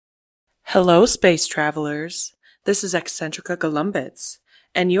Hello, space travelers. This is Eccentrica Columbus,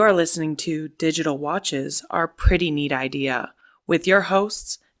 and you are listening to Digital Watches Are Pretty Neat Idea with your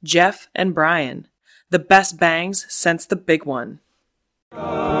hosts, Jeff and Brian. The best bangs since the big one.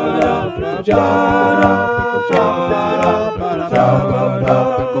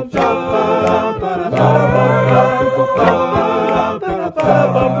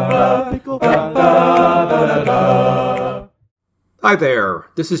 Hi there,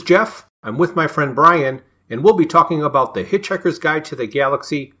 this is Jeff. I'm with my friend Brian, and we'll be talking about The Hitchhiker's Guide to the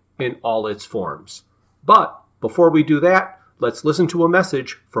Galaxy in all its forms. But before we do that, let's listen to a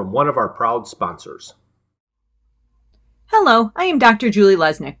message from one of our proud sponsors. Hello, I am Dr. Julie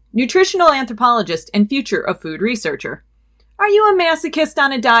Lesnick, nutritional anthropologist and future of food researcher. Are you a masochist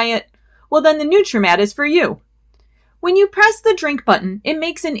on a diet? Well, then the Nutrimat is for you. When you press the drink button, it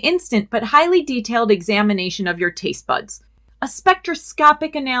makes an instant but highly detailed examination of your taste buds, a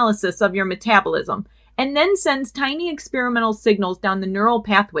spectroscopic analysis of your metabolism, and then sends tiny experimental signals down the neural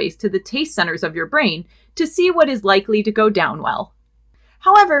pathways to the taste centers of your brain to see what is likely to go down well.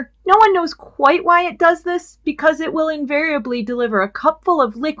 However, no one knows quite why it does this, because it will invariably deliver a cupful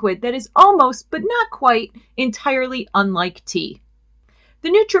of liquid that is almost, but not quite, entirely unlike tea.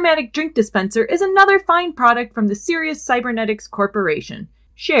 The Nutrimatic Drink Dispenser is another fine product from the Sirius Cybernetics Corporation.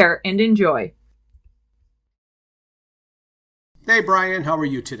 Share and enjoy. Hey Brian, how are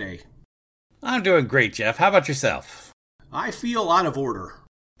you today? I'm doing great, Jeff. How about yourself? I feel out of order.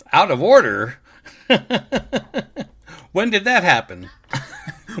 Out of order? When did that happen?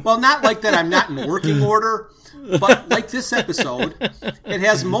 Well, not like that I'm not in working order, but like this episode, it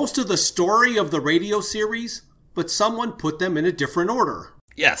has most of the story of the radio series, but someone put them in a different order.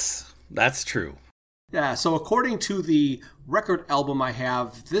 Yes, that's true. Yeah, so according to the record album I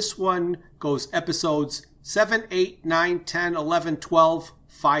have, this one goes episodes 7, 8, 9, 10, 11, 12,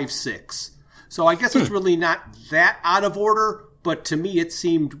 5, 6. So I guess it's really not that out of order, but to me it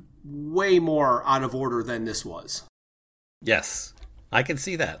seemed way more out of order than this was. Yes, I can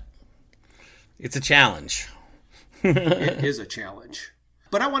see that. It's a challenge. It is a challenge.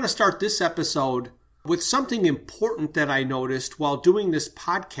 But I want to start this episode with something important that I noticed while doing this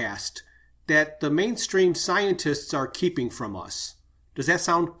podcast that the mainstream scientists are keeping from us. Does that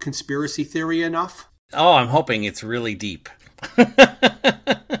sound conspiracy theory enough? Oh, I'm hoping it's really deep.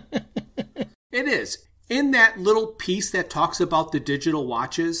 It is. In that little piece that talks about the digital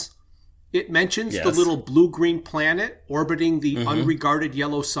watches, it mentions the little blue-green planet orbiting the unregarded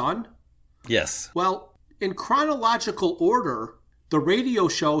yellow sun. Yes. Well, in chronological order, the radio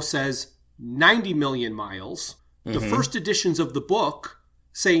show says 90 million miles. The first editions of the book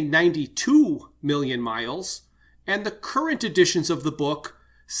say 92 million miles. And the current editions of the book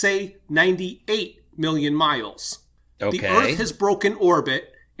say 98 million miles. Okay. The Earth has broken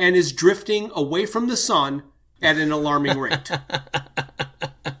orbit and is drifting away from the sun at an alarming rate.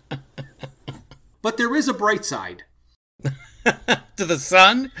 But there is a bright side. To the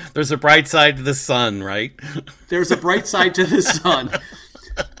sun? There's a bright side to the sun, right? There's a bright side to the sun.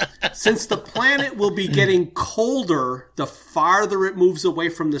 Since the planet will be getting colder the farther it moves away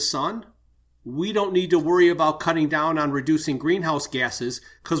from the sun, we don't need to worry about cutting down on reducing greenhouse gases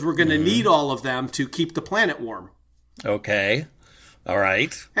because we're going to need all of them to keep the planet warm. Okay. All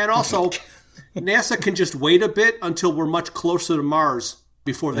right. And also, NASA can just wait a bit until we're much closer to Mars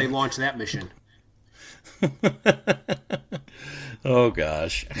before they launch that mission. Oh,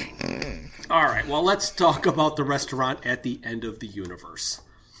 gosh. All right. Well, let's talk about the restaurant at the end of the universe.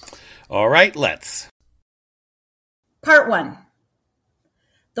 All right, let's. Part 1.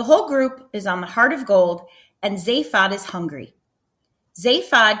 The whole group is on the Heart of Gold, and Zaphod is hungry.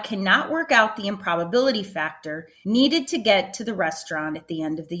 Zaphod cannot work out the improbability factor needed to get to the restaurant at the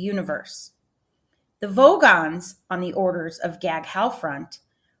end of the universe. The Vogons, on the orders of Gag Halfront,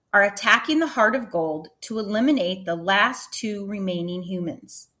 are attacking the Heart of Gold to eliminate the last two remaining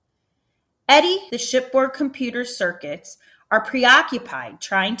humans. Eddie, the shipboard computer circuits, are preoccupied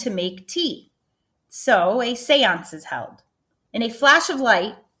trying to make tea. So a seance is held. In a flash of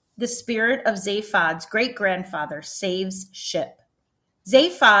light, the spirit of Zaphod's great-grandfather saves ship.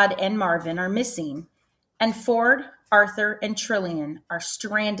 Zaphod and Marvin are missing, and Ford, Arthur, and Trillian are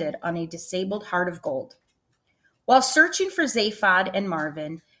stranded on a disabled Heart of Gold. While searching for Zaphod and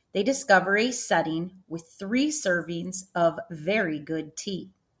Marvin, they discover a setting with 3 servings of very good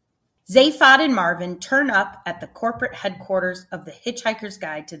tea. Zaphod and Marvin turn up at the corporate headquarters of the Hitchhiker's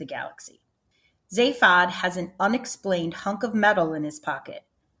Guide to the Galaxy. Zaphod has an unexplained hunk of metal in his pocket.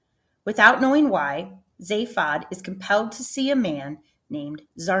 Without knowing why, Zaphod is compelled to see a man named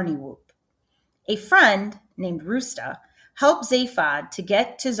Zarniwoop. A friend named Rusta help Zaphod to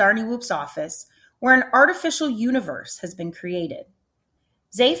get to Zarniwoop's office, where an artificial universe has been created.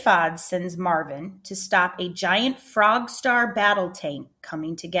 Zaphod sends Marvin to stop a giant Frog Star battle tank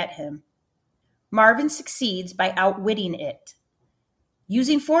coming to get him. Marvin succeeds by outwitting it.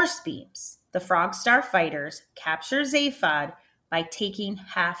 Using force beams, the Frog Star fighters capture Zaphod by taking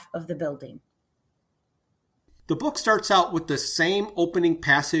half of the building. The book starts out with the same opening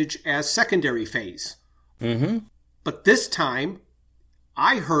passage as Secondary Phase. Mm-hmm. But this time,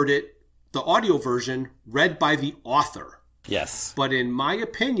 I heard it, the audio version, read by the author. Yes. But in my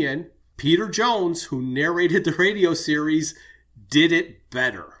opinion, Peter Jones, who narrated the radio series, did it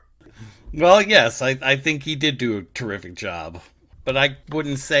better. Well, yes, I think he did do a terrific job. But I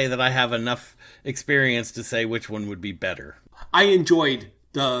wouldn't say that I have enough experience to say which one would be better. I enjoyed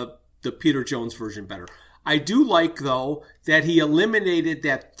the Peter Jones version better. I do like, though, that he eliminated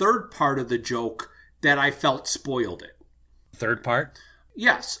that third part of the joke that I felt spoiled it. Third part?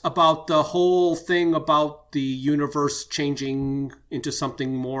 Yes, about the whole thing about the universe changing into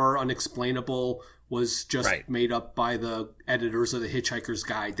something more unexplainable was just made up by the editors of the Hitchhiker's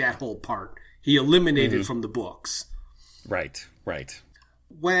Guide. That whole part he eliminated from the books. Right.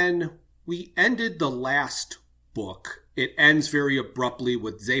 When we ended the last book, it ends very abruptly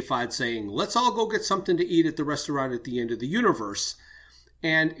with Zaphod saying, "Let's all go get something to eat at the restaurant at the end of the universe."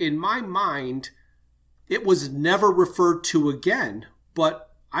 And in my mind, it was never referred to again.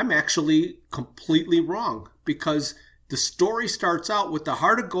 But I'm actually completely wrong, because the story starts out with the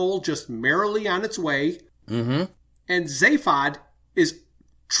Heart of Gold just merrily on its way, and Zaphod is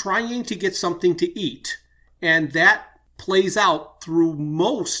trying to get something to eat, and that plays out through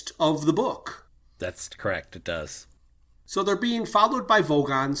most of the book. That's correct, it does. So they're being followed by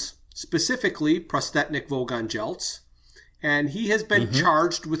Vogons, specifically Prostetnik Vogon Jeltz, and he has been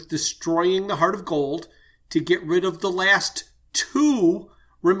charged with destroying the Heart of Gold to get rid of the last 2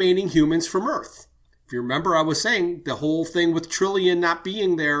 remaining humans from Earth. If you remember, I was saying the whole thing with Trillian not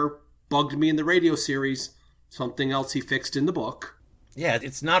being there bugged me in the radio series. Something else he fixed in the book. Yeah,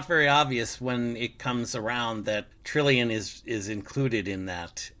 it's not very obvious when it comes around that Trillian is included in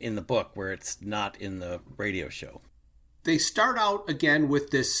the book, where it's not in the radio show. They start out again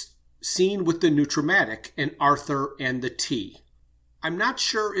with this scene with the Nutrimatic and Arthur and the tea. I'm not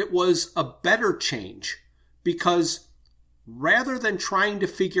sure it was a better change, because rather than trying to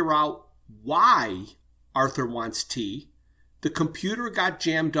figure out why Arthur wants tea, the computer got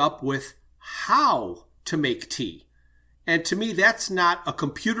jammed up with how to make tea. And to me, that's not a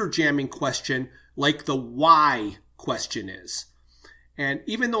computer jamming question like the why question is. And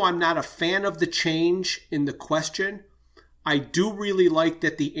even though I'm not a fan of the change in the question, I do really like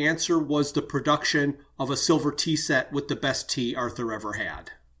that the answer was the production of a silver tea set with the best tea Arthur ever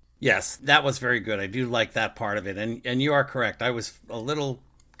had. Yes, that was very good. I do like that part of it. And you are correct. I was a little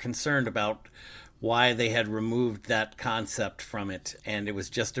concerned about why they had removed that concept from it, and it was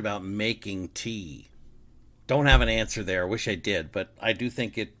just about making tea. Don't have an answer there. I wish I did, but I do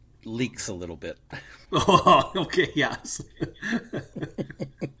think it leaks a little bit. Oh, okay, yes.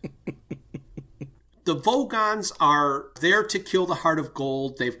 The Vogons are there to kill the Heart of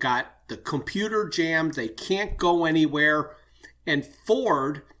Gold. They've got the computer jammed. They can't go anywhere. And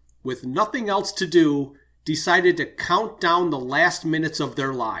Ford, with nothing else to do, decided to count down the last minutes of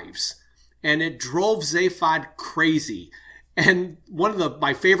their lives. And it drove Zaphod crazy. And one of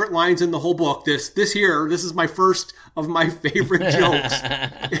my favorite lines in the whole book, this is my first of my favorite jokes,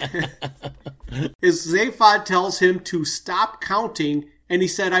 is Zaphod tells him to stop counting, and he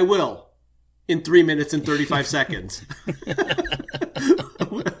said, "I will," in 3 minutes and 35 seconds.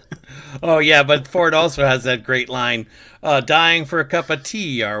 Oh, yeah, but Ford also has that great line, dying for a cup of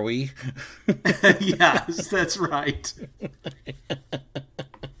tea, are we? Yes, that's right.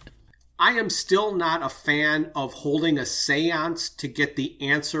 I am still not a fan of holding a seance to get the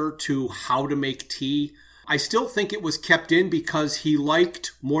answer to how to make tea. I still think it was kept in because he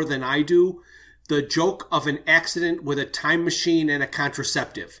liked, more than I do, the joke of an accident with a time machine and a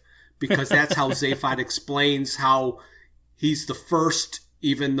contraceptive. Because that's how Zaphod explains how he's the first,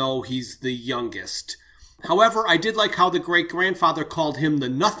 even though he's the youngest. However, I did like how the great-grandfather called him the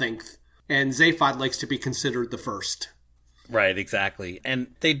nothingth, and Zaphod likes to be considered the first. Right, exactly.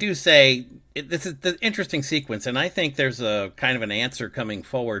 And they do say, this is the interesting sequence, and I think there's a kind of an answer coming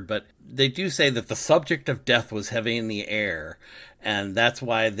forward, but they do say that the subject of death was heavy in the air, and that's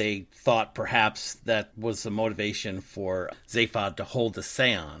why they thought perhaps that was the motivation for Zaphod to hold the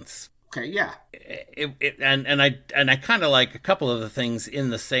seance. Okay, yeah. And I kind of like a couple of the things in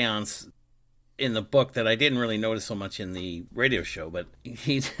the seance. in the book that I didn't really notice so much in the radio show, but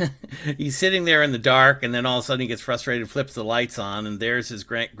he's he's sitting there in the dark, and then all of a sudden he gets frustrated, flips the lights on, and there's his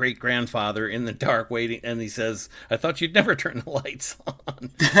great-grandfather in the dark waiting, and he says, "I thought you'd never turn the lights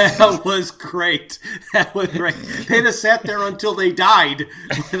on." That was great. That was great. They'd have sat there until they died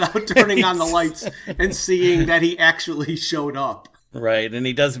without turning on the lights and seeing that he actually showed up. Right, and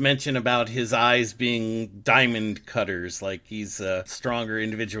he does mention about his eyes being diamond cutters, like he's a stronger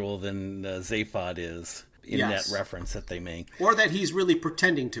individual than Zaphod is in that reference that they make. Or that he's really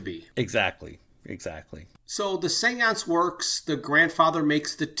pretending to be. Exactly. So the seance works, the grandfather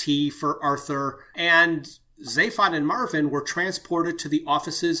makes the tea for Arthur, and Zaphod and Marvin were transported to the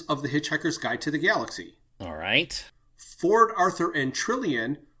offices of the Hitchhiker's Guide to the Galaxy. All right. Ford, Arthur, and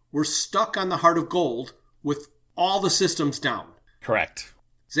Trillian were stuck on the Heart of Gold with all the systems down. Correct.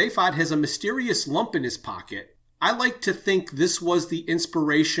 Zaphod has a mysterious lump in his pocket. I like to think this was the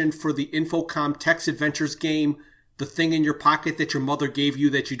inspiration for the Infocom Text Adventures game, the thing in your pocket that your mother gave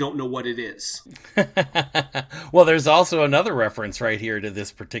you that you don't know what it is. Well, there's also another reference right here to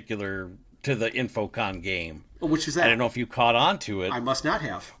this particular, to the Infocom game. Which is that? I don't know if you caught on to it. I must not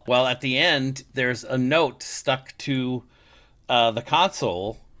have. Well, at the end, there's a note stuck to the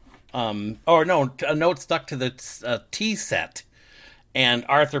console. A note stuck to the tea set. And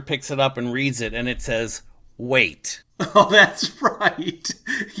Arthur picks it up and reads it, and it says, "Wait." Oh, that's right.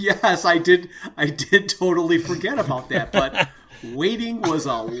 Yes, I did totally forget about that, but waiting was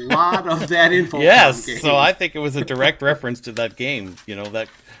a lot of that info. Yes, game. So I think it was a direct reference to that game,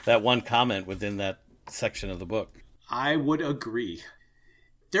 that one comment within that section of the book. I would agree.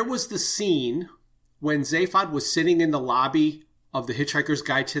 There was the scene when Zaphod was sitting in the lobby of the Hitchhiker's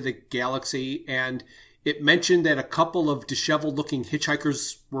Guide to the Galaxy, and it mentioned that a couple of disheveled-looking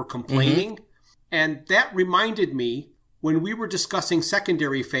hitchhikers were complaining. Mm-hmm. And that reminded me, when we were discussing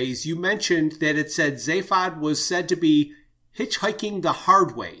secondary phase, you mentioned that it said Zaphod was said to be hitchhiking the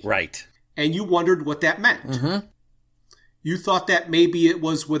hard way. Right. And you wondered what that meant. Mm-hmm. You thought that maybe it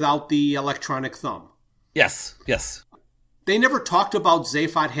was without the electronic thumb. Yes. They never talked about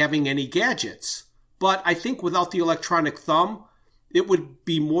Zaphod having any gadgets. But I think without the electronic thumb, it would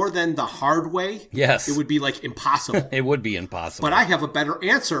be more than the hard way. Yes. It would be like impossible. It would be impossible. But I have a better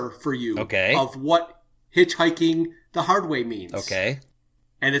answer for you. Okay. Of what hitchhiking the hard way means. Okay.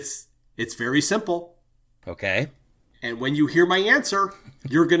 And it's very simple. Okay. And when you hear my answer,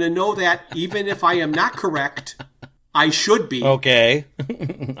 you're going to know that even if I am not correct, I should be. Okay.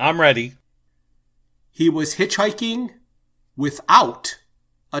 I'm ready. He was hitchhiking without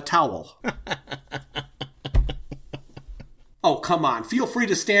a towel. Oh, come on. Feel free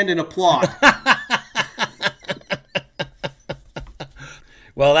to stand and applaud.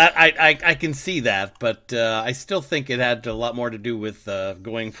 Well, that I can see that, but I still think it had a lot more to do with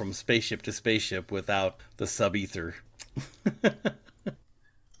going from spaceship to spaceship without the sub-ether.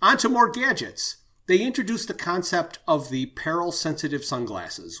 On to more gadgets. They introduced the concept of the peril-sensitive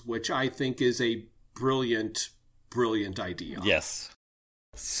sunglasses, which I think is a brilliant, brilliant idea. Yes.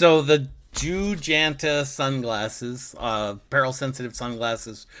 So the Jujanta sunglasses, peril-sensitive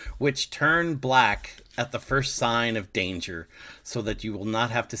sunglasses, which turn black at the first sign of danger so that you will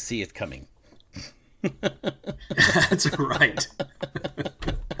not have to see it coming. That's right.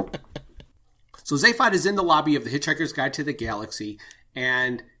 So Zaphod is in the lobby of the Hitchhiker's Guide to the Galaxy,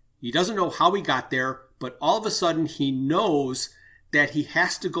 and he doesn't know how he got there, but all of a sudden he knows that he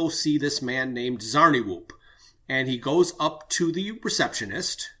has to go see this man named Zarniwoop. And he goes up to the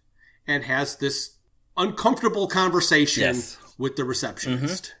receptionist and has this uncomfortable conversation with the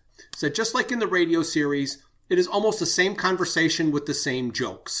receptionist. Mm-hmm. So just like in the radio series, it is almost the same conversation with the same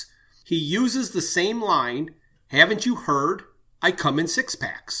jokes. He uses the same line, "Haven't you heard? I come in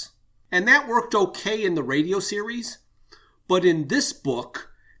 6-packs." And that worked okay in the radio series. But in this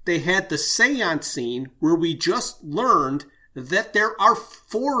book, they had the seance scene where we just learned that there are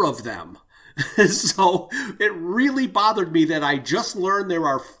 4 of them. So it really bothered me that I just learned there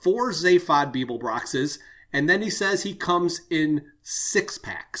are 4 Zaphod Beeblebroxes, and then he says he comes in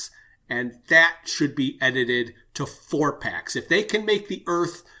 6-packs. And that should be edited to 4-packs. If they can make the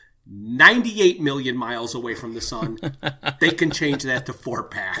Earth 98 million miles away from the sun, they can change that to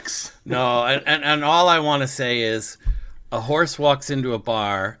 4-packs. No, and all I want to say is a horse walks into a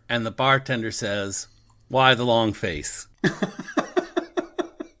bar and the bartender says, "Why the long face?"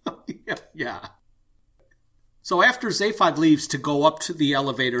 Yeah. So after Zaphod leaves to go up to the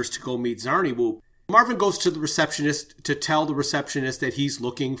elevators to go meet Zarniwoop, Marvin goes to the receptionist to tell the receptionist that he's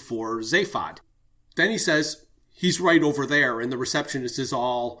looking for Zaphod. Then he says he's right over there, and the receptionist is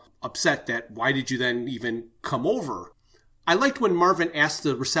all upset that why did you then even come over? I liked when Marvin asked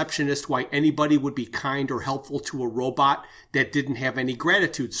the receptionist why anybody would be kind or helpful to a robot that didn't have any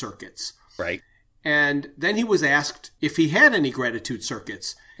gratitude circuits. Right. And then he was asked if he had any gratitude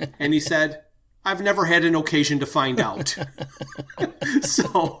circuits. And he said, I've never had an occasion to find out.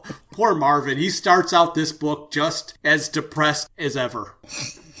 So, poor Marvin. He starts out this book just as depressed as ever.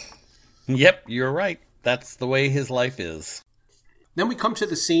 Yep, you're right. That's the way his life is. Then we come to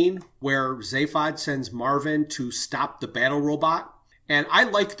the scene where Zaphod sends Marvin to stop the battle robot. And I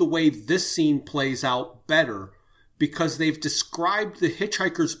like the way this scene plays out better because they've described the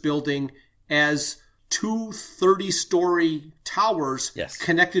Hitchhiker's building as two 30-story towers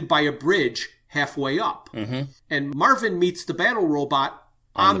connected by a bridge halfway up. Mm-hmm. And Marvin meets the battle robot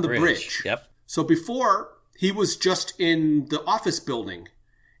on the bridge. Yep. So before, he was just in the office building,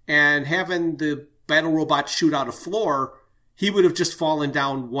 and having the battle robot shoot out a floor, he would have just fallen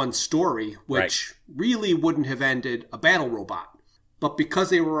down one story, which really wouldn't have ended a battle robot. But because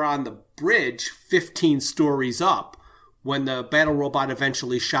they were on the bridge 15 stories up, when the battle robot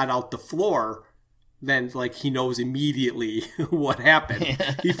eventually shot out the floor, then he knows immediately what happened.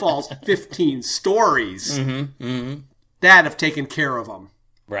 He falls 15 stories. Mm-hmm, mm-hmm. That'd have taken care of him.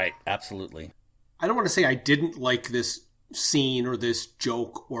 Right, absolutely. I don't want to say I didn't like this scene or this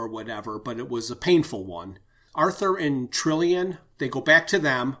joke or whatever, but it was a painful one. Arthur and Trillian, they go back to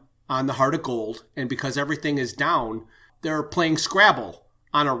them on the Heart of Gold, and because everything is down, they're playing Scrabble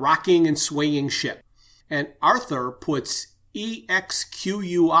on a rocking and swaying ship. And Arthur puts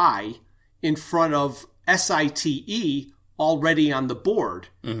EXQUI in front of SITE already on the board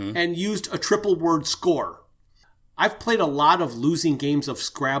and used a triple word score. I've played a lot of losing games of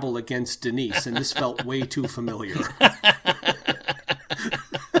Scrabble against Denise, and this felt way too familiar.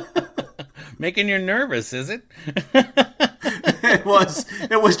 Making you nervous, is it? It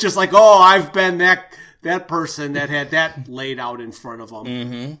was just like, oh, I've been that person that had that laid out in front of them.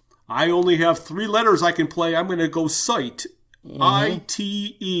 Mm-hmm. I only have 3 letters I can play. I'm going to go cite.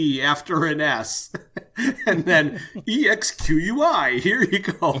 ITE after an S. And then EXQUI. Here you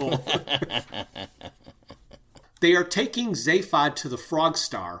go. They are taking Zaphod to the Frog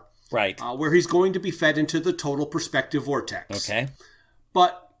Star. Right. Where he's going to be fed into the Total Perspective Vortex. Okay.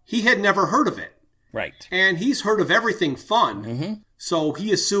 But he had never heard of it. Right. And he's heard of everything fun. So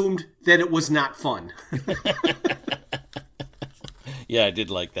he assumed that it was not fun. Yeah, I did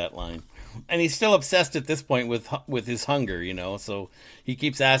like that line. And he's still obsessed at this point with his hunger, so he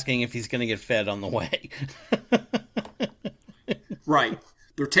keeps asking if he's going to get fed on the way. Right.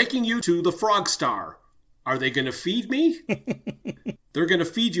 They're taking you to the Frog Star. Are they going to feed me? They're going to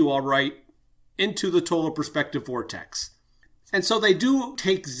feed you, all right, into the Total Perspective Vortex. And so they do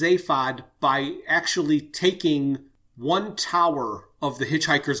take Zaphod by actually taking one tower of the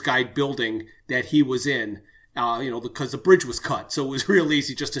Hitchhiker's Guide building that he was in, because the bridge was cut. So it was real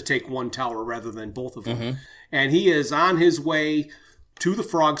easy just to take one tower rather than both of them. Mm-hmm. And he is on his way to the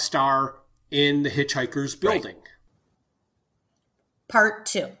Frog Star in the Hitchhiker's building. Right. Part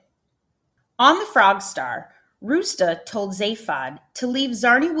 2. On the Frog Star, Roosta told Zaphod to leave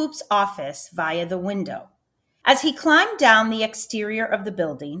Zarniwoop's office via the window. As he climbed down the exterior of the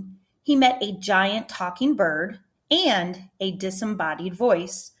building, he met a giant talking bird and a disembodied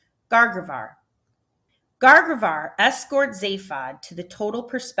voice, Gargravar. Gargravar escorts Zaphod to the Total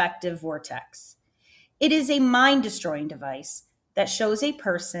Perspective Vortex. It is a mind-destroying device that shows a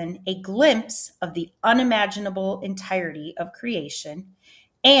person a glimpse of the unimaginable entirety of creation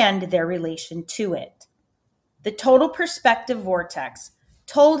and their relation to it. The Total Perspective Vortex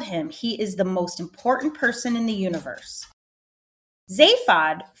told him he is the most important person in the universe.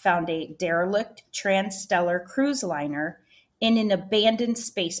 Zaphod found a derelict transstellar cruise liner in an abandoned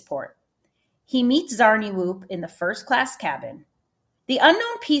spaceport. He meets Zarniwoop in the first-class cabin. The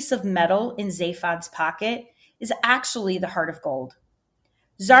unknown piece of metal in Zaphod's pocket is actually the Heart of Gold.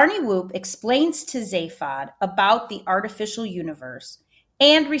 Zarniwoop explains to Zaphod about the artificial universe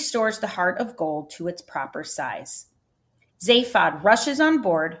and restores the Heart of Gold to its proper size. Zaphod rushes on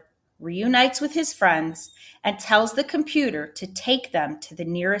board, reunites with his friends, and tells the computer to take them to the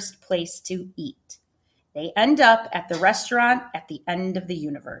nearest place to eat. They end up at the restaurant at the end of the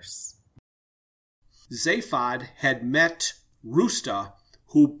universe. Zaphod had met Roosta,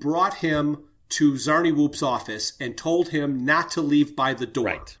 who brought him to Zarniwoop's office and told him not to leave by the door.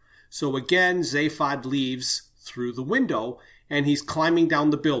 Right. So again, Zaphod leaves through the window, and he's climbing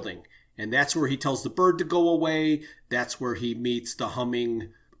down the building. And that's where he tells the bird to go away. That's where he meets the humming,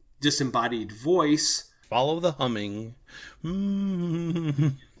 disembodied voice. Follow the humming.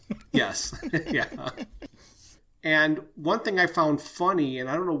 Yes. Yeah. And one thing I found funny, and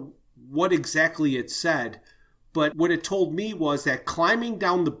I don't know what exactly it said, But what it told me was that climbing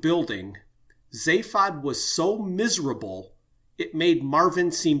down the building, Zaphod was so miserable, it made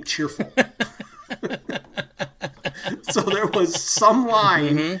Marvin seem cheerful. So there was some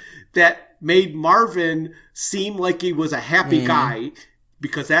line that made Marvin seem like he was a happy guy,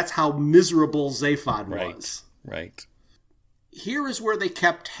 because that's how miserable Zaphod was. Right. Here is where they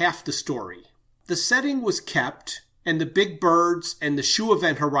kept half the story. The setting was kept, and the big birds and the shoe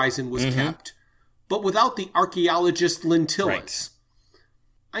event horizon was kept, but without the archaeologist Lintillas. Right.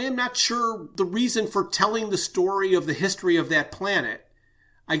 I am not sure the reason for telling the story of the history of that planet.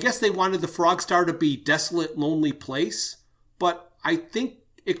 I guess they wanted the Frogstar to be a desolate, lonely place, but I think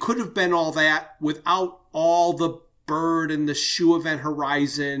it could have been all that without all the bird and the shoe event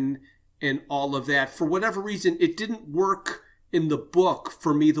horizon and all of that. For whatever reason, it didn't work in the book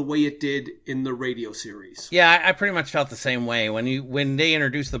for me the way it did in the radio series. Yeah, I pretty much felt the same way. When they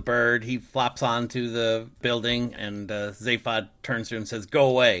introduce the bird, he flops onto the building, and Zaphod turns to him and says, "Go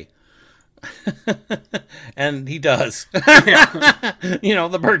away." And he does. Yeah.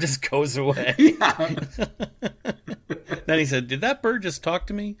 The bird just goes away. Yeah. Then he said, "Did that bird just talk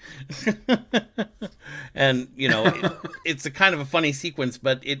to me?" And, it's a kind of a funny sequence,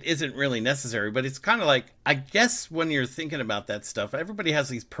 but it isn't really necessary. But it's kind of like, I guess when you're thinking about that stuff, everybody has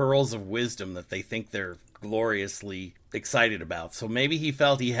these pearls of wisdom that they think they're gloriously excited about. So maybe he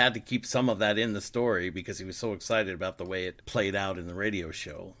felt he had to keep some of that in the story because he was so excited about the way it played out in the radio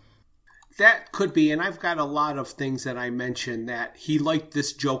show. That could be, and I've got a lot of things that I mentioned that he liked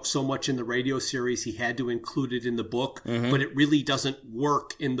this joke so much in the radio series he had to include it in the book, but it really doesn't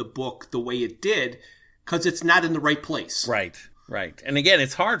work in the book the way it did because it's not in the right place. Right. And again,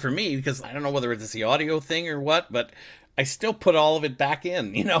 it's hard for me because I don't know whether it's the audio thing or what, but I still put all of it back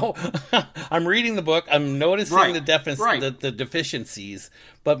in, I'm reading the book, I'm noticing the deficiencies,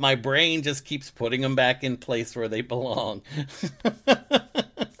 but my brain just keeps putting them back in place where they belong.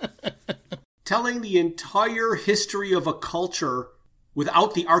 Telling the entire history of a culture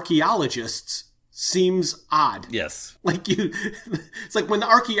without the archaeologists seems odd. Yes. It's like when the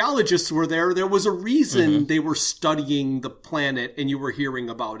archaeologists were there was a reason they were studying the planet and you were hearing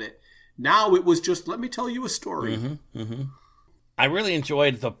about it. Now it was just, let me tell you a story. I really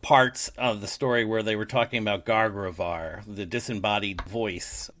enjoyed the parts of the story where they were talking about Gargravar, the disembodied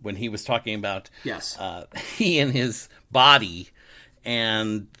voice, when he was talking about he and his body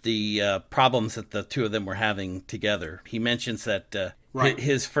and the problems that the two of them were having together. He mentions that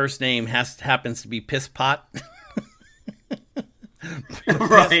his first name happens to be Pisspot.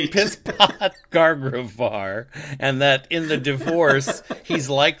 Right. Pisspot Gargravar, and that in the divorce he's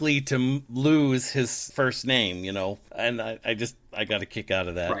likely to lose his first name, and I got a kick out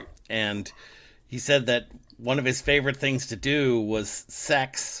of that. Right. And he said that one of his favorite things to do was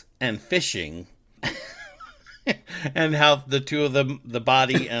sex and fishing. And how the two of them, the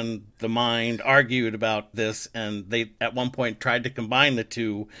body and the mind, argued about this, and they at one point tried to combine the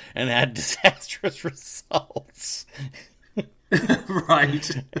two and had disastrous results. Right.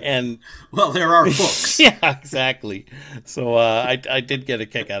 And well, there are books. Yeah, exactly. So I did get a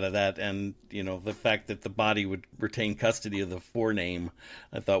kick out of that, and the fact that the body would retain custody of the forename,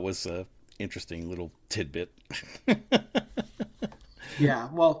 I thought was a interesting little tidbit. Yeah,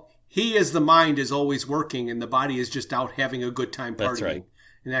 well, he as the mind is always working, and the body is just out having a good time partying. That's right.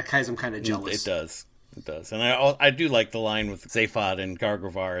 And that I'm kind of jealous. It does. And I do like the line with Zaphod and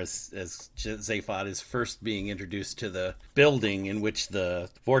Gargravar as Zaphod is first being introduced to the building in which the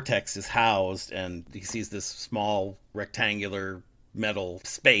vortex is housed, and he sees this small rectangular metal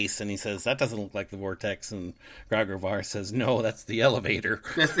space, and he says, "That doesn't look like the vortex," and Gargravar says, "No, that's the elevator."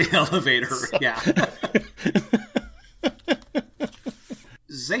 That's the elevator, yeah.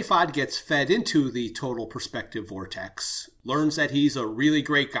 Zaphod gets fed into the total perspective vortex, learns that he's a really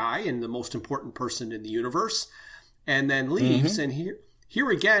great guy and the most important person in the universe, and then leaves. And here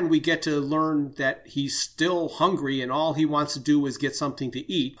again, we get to learn that he's still hungry and all he wants to do is get something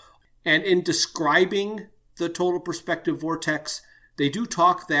to eat. And in describing the total perspective vortex, they do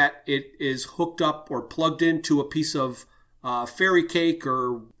talk that it is hooked up or plugged into a piece of fairy cake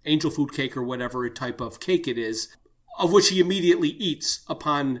or angel food cake or whatever type of cake it is, of which he immediately eats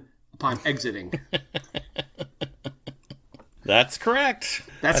upon exiting. That's correct.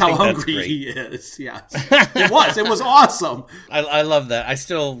 That's how hungry he is. Yes. It was awesome. I love that. I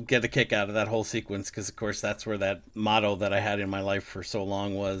still get a kick out of that whole sequence because, of course, that's where that motto that I had in my life for so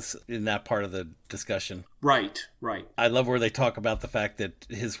long was in that part of the discussion. Right. I love where they talk about the fact that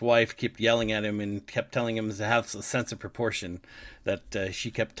his wife kept yelling at him and kept telling him to have a sense of proportion, that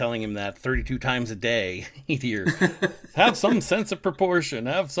she kept telling him that 32 times a day. He'd hear, have some sense of proportion,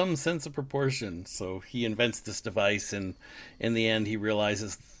 have some sense of proportion. So he invents this device, and in the end he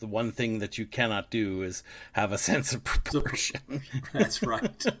realizes the one thing that you cannot do is have a sense of proportion. That's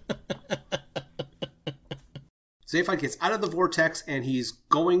right. Zaphod gets out of the vortex and he's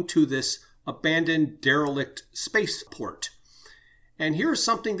going to this abandoned derelict spaceport. And here's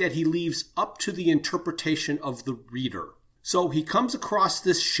something that he leaves up to the interpretation of the reader. So he comes across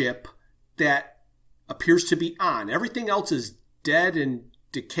this ship that appears to be on. Everything else is dead and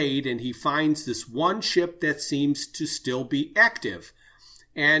decayed, and he finds this one ship that seems to still be active.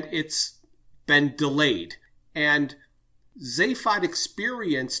 And it's been delayed. And Zaphod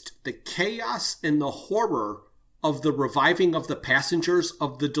experienced the chaos and the horror of the reviving of the passengers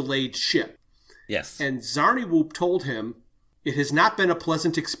of the delayed ship. Yes. And Zarniwoop told him, "It has not been a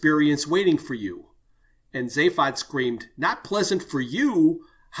pleasant experience waiting for you." And Zaphod screamed, "Not pleasant for you?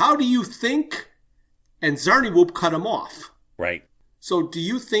 How do you think?" And Zarniwoop cut him off. Right. So do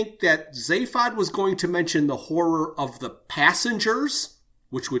you think that Zaphod was going to mention the horror of the passengers,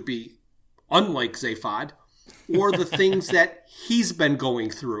 which would be unlike Zaphod, or the things that he's been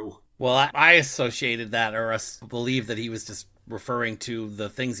going through? Well, I associated that, or I believe that he was just referring to the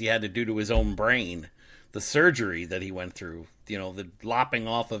things he had to do to his own brain, the surgery that he went through, the lopping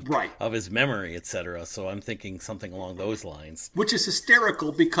off of his memory, etc. So I'm thinking something along those lines. Which is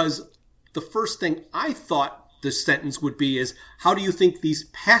hysterical because the first thing I thought this sentence would be is, how do you think these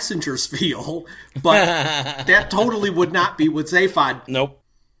passengers feel? But that totally would not be with Zaphod. Nope.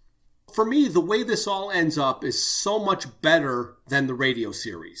 For me, the way this all ends up is so much better than the radio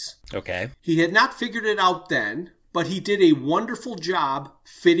series. Okay. He had not figured it out then, but he did a wonderful job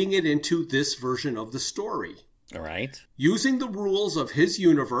fitting it into this version of the story. All right. Using the rules of his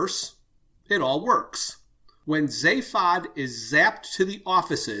universe, it all works. When Zaphod is zapped to the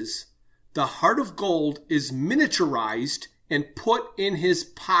offices, the Heart of Gold is miniaturized and put in his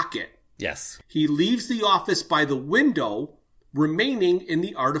pocket. Yes. He leaves the office by the window, remaining in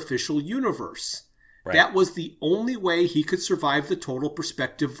the artificial universe. Right. That was the only way he could survive the total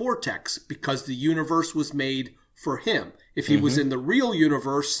perspective vortex, because the universe was made for him. If he was in the real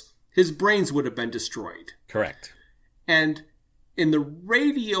universe, his brains would have been destroyed. Correct. And in the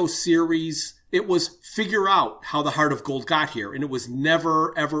radio series, it was figure out how the Heart of Gold got here, and it was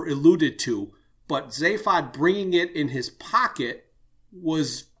never, ever alluded to. But Zaphod bringing it in his pocket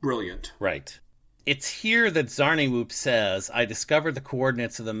was brilliant. Right. It's here that Zarniwoop says, "I discovered the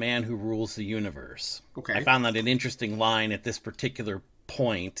coordinates of the man who rules the universe." Okay. I found that an interesting line at this particular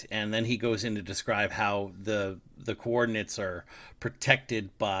point, and then he goes in to describe how the coordinates are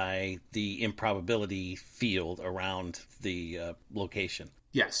protected by the improbability field around the location.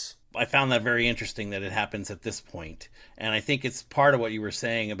 Yes. I found that very interesting that it happens at this point. And I think it's part of what you were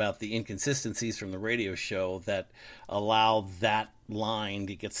saying about the inconsistencies from the radio show that allow that line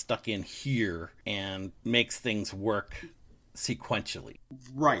to get stuck in here and makes things work sequentially.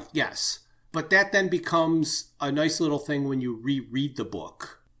 Right, yes. But that then becomes a nice little thing when you reread the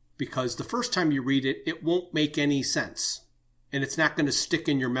book. Because the first time you read it, it won't make any sense. And it's not going to stick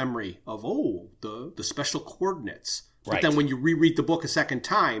in your memory of, the special coordinates. But Right. then when you reread the book a second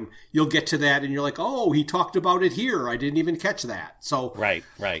time, you'll get to that and you're like, oh, he talked about it here. I didn't even catch that. So Right.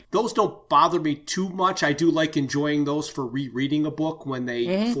 those don't bother me too much. I do like enjoying those for rereading a book when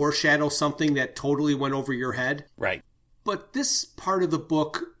they foreshadow something that totally went over your head. Right. But this part of the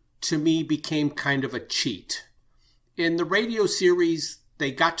book, to me, became kind of a cheat. In the radio series, they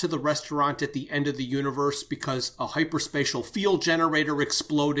got to the restaurant at the end of the universe because a hyperspatial field generator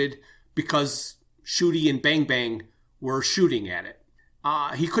exploded because Shooty and Bang Bang were shooting at it.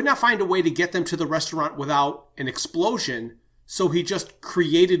 He could not find a way to get them to the restaurant without an explosion, so he just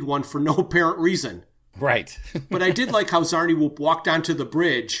created one for no apparent reason. Right. But I did like how Zarniwoop walked onto the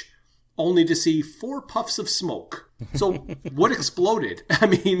bridge only to see 4 puffs of smoke. So what exploded? I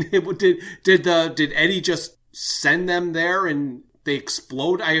mean, did Eddie just send them there and they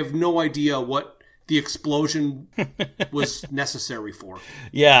explode? I have no idea what the explosion was necessary for.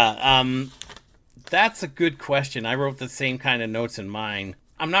 Yeah, that's a good question. I wrote the same kind of notes in mine.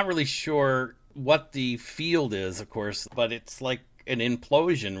 I'm not really sure what the field is, of course, but it's like an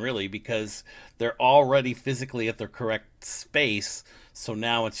implosion, really, because they're already physically at their correct space. So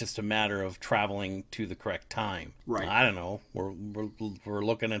now it's just a matter of traveling to the correct time. Right. I don't know. We're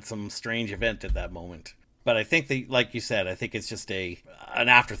looking at some strange event at that moment. But I think like you said, I think it's just an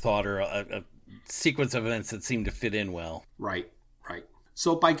afterthought or a sequence of events that seem to fit in well. Right.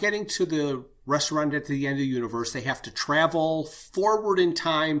 So by getting to the restaurant at the end of the universe, they have to travel forward in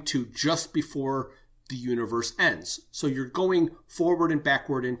time to just before the universe ends. So you're going forward and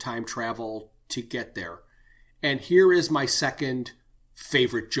backward in time travel to get there. And here is my second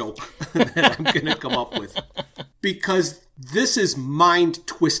favorite joke that I'm going to come up with. Because this is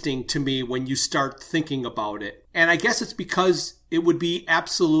mind-twisting to me when you start thinking about it. And I guess it's because it would be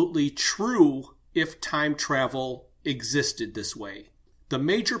absolutely true if time travel existed this way. The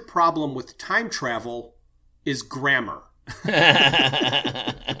major problem with time travel is grammar.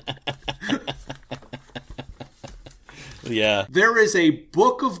 Yeah. There is a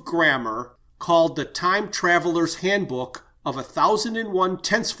book of grammar called the Time Traveler's Handbook of 1001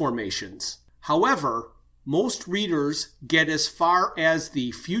 Tense Formations. However, most readers get as far as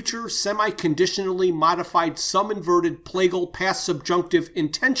the future semi-conditionally modified some-inverted plagal past subjunctive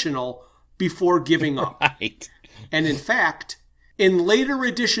intentional before giving up. Right. And in fact, in later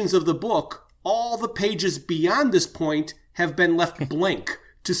editions of the book, all the pages beyond this point have been left blank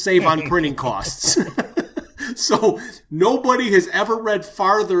to save on printing costs. So nobody has ever read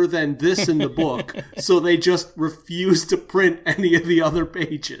farther than this in the book, so they just refuse to print any of the other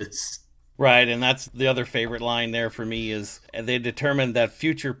pages. Right, and that's the other favorite line there for me is they determined that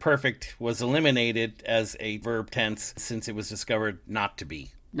future perfect was eliminated as a verb tense since it was discovered not to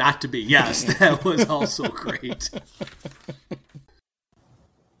be. Not to be, yes, that was also great.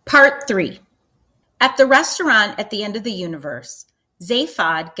 Part 3. At the restaurant at the end of the universe,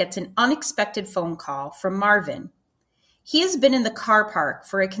 Zaphod gets an unexpected phone call from Marvin. He has been in the car park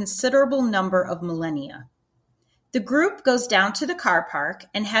for a considerable number of millennia. The group goes down to the car park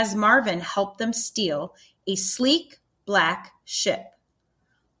and has Marvin help them steal a sleek, black ship.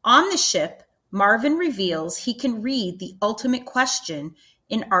 On the ship, Marvin reveals he can read the ultimate question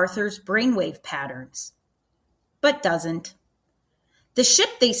in Arthur's brainwave patterns, but doesn't. The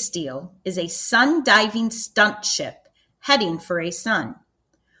ship they steal is a sun-diving stunt ship heading for a sun.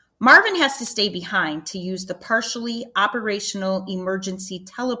 Marvin has to stay behind to use the partially operational emergency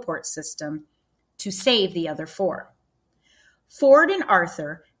teleport system to save the other four. Ford and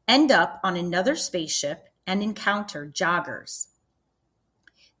Arthur end up on another spaceship and encounter joggers.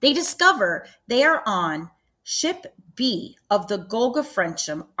 They discover they are on Ship B of the Golga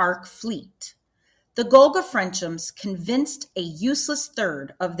Frenchum Ark fleet. The Golga Frenchums convinced a useless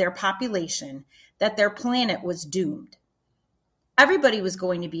third of their population that their planet was doomed. Everybody was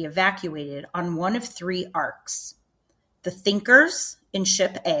going to be evacuated on one of three arcs. The Thinkers in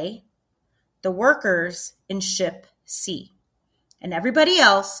Ship A, the Workers in Ship C, and everybody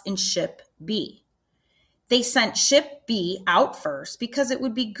else in Ship B. They sent Ship B out first because it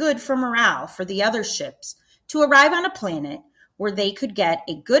would be good for morale for the other ships to arrive on a planet where they could get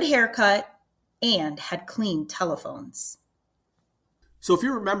a good haircut and had clean telephones. So if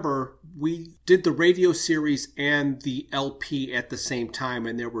you remember, we did the radio series and the LP at the same time,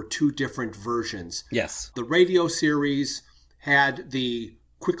 and there were two different versions. Yes. The radio series had the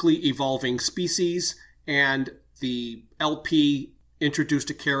quickly evolving species, and the LP introduced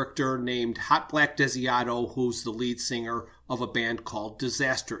a character named Hot Black Desiato, who's the lead singer of a band called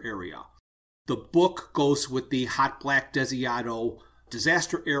Disaster Area. The book goes with the Hot Black Desiato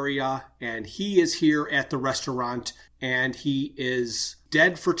Disaster Area, and he is here at the restaurant, and he is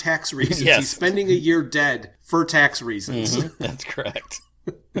dead for tax reasons. Yes. He's spending a year dead for tax reasons. Mm-hmm. That's correct.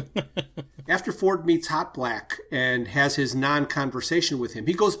 After Ford meets Hot Black and has his non-conversation with him,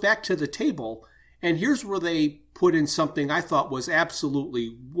 he goes back to the table, and here's where they put in something I thought was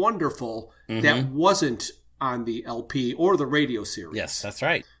absolutely wonderful that wasn't on the LP or the radio series. Yes, that's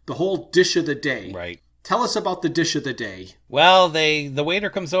right. The whole dish of the day. Right. Tell us about the dish of the day. Well, the waiter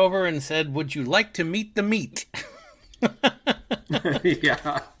comes over and said, "Would you like to meet the meat?"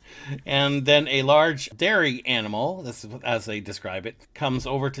 Yeah. And then a large dairy animal, this is as they describe it, comes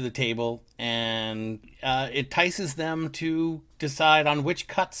over to the table and entices them to decide on which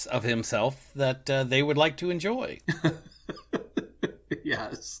cuts of himself that they would like to enjoy.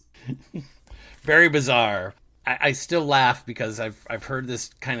 Yes. Very bizarre. I still laugh because I've heard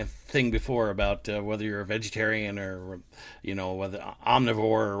this kind of thing before about whether you're a vegetarian or, whether omnivore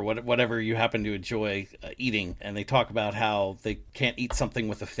or whatever you happen to enjoy eating. And they talk about how they can't eat something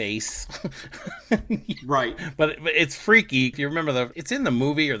with a face. Right. But it's freaky. If you remember it's in the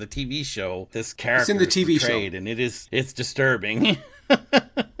movie or the TV show, this character it's in the TV portrayed, show. And it's disturbing.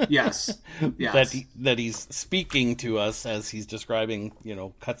 Yes. That he's speaking to us as he's describing,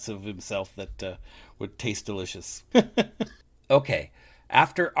 cuts of himself that would taste delicious. Okay.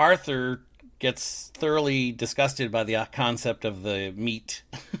 After Arthur gets thoroughly disgusted by the concept of the meat,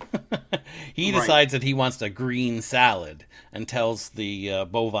 he decides that he wants a green salad and tells the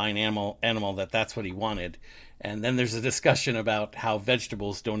bovine animal that that's what he wanted. And then there's a discussion about how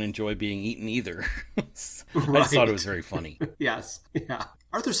vegetables don't enjoy being eaten either. I just thought it was very funny. Yes. Yeah.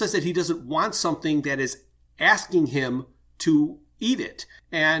 Arthur says that he doesn't want something that is asking him to eat it.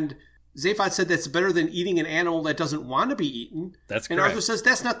 And Zaphod said that's better than eating an animal that doesn't want to be eaten. That's correct. And Arthur says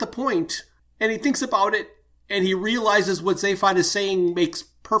that's not the point. And he thinks about it, and he realizes what Zaphod is saying makes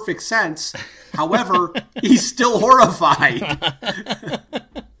perfect sense. However, he's still horrified.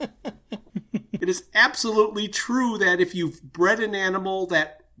 It is absolutely true that if you've bred an animal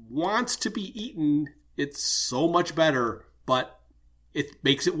that wants to be eaten, it's so much better, but it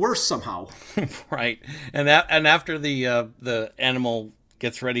makes it worse somehow. Right. And after the animal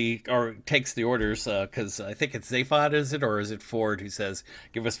gets ready or takes the orders, because I think it's Zaphod, is it? Or is it Ford who says,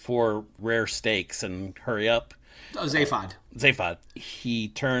 give us 4 rare steaks and hurry up? Zaphod. He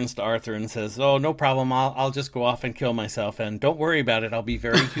turns to Arthur and says, oh, no problem. I'll just go off and kill myself. And don't worry about it. I'll be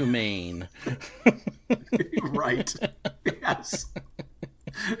very humane. Right. Yes.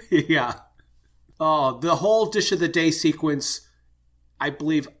 Yeah. Oh, the whole dish of the day sequence, I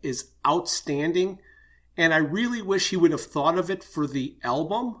believe, is outstanding. And I really wish he would have thought of it for the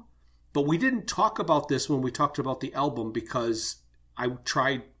album. But we didn't talk about this when we talked about the album because I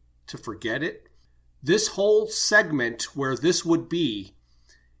tried to forget it. This whole segment where this would be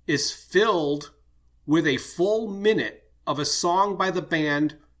is filled with a full minute of a song by the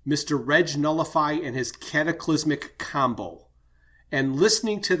band Mr. Reg Nullify and his Cataclysmic Combo. And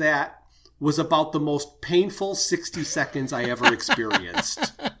listening to that was about the most painful 60 seconds I ever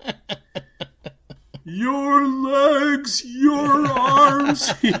experienced. Your legs, your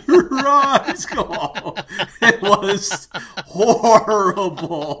arms, your eyes. Oh, it was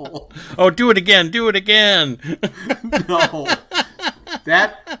horrible. Oh, do it again. No.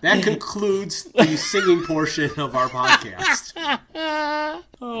 That concludes the singing portion of our podcast.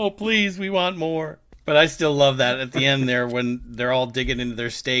 Oh, please, we want more. But I still love that at the end there when they're all digging into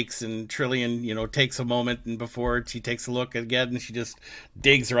their steaks and Trillian, takes a moment and before she takes a look again and she just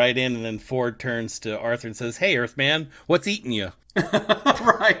digs right in and then Ford turns to Arthur and says, hey, Earthman, what's eating you?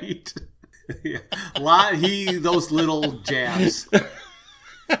 Right. Yeah. Those little jabs.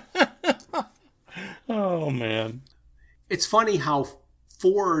 Oh, man. It's funny how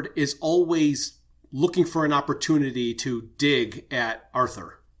Ford is always looking for an opportunity to dig at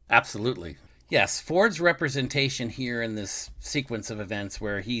Arthur. Absolutely. Yes, Ford's representation here in this sequence of events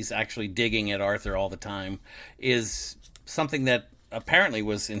where he's actually digging at Arthur all the time is something that apparently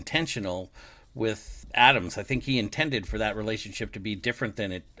was intentional with Adams. I think he intended for that relationship to be different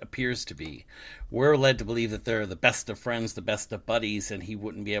than it appears to be. We're led to believe that they're the best of friends, the best of buddies, and he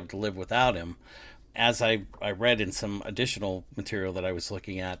wouldn't be able to live without him. As I read in some additional material that I was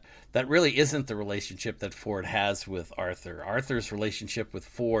looking at, that really isn't the relationship that Ford has with Arthur. Arthur's relationship with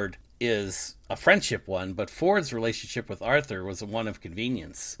Ford is a friendship one, but Ford's relationship with Arthur was one of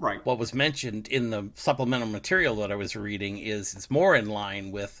convenience. Right. What was mentioned in the supplemental material that I was reading is it's more in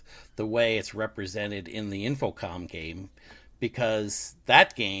line with the way it's represented in the Infocom game, because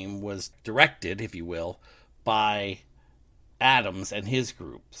that game was directed, if you will, by Adams and his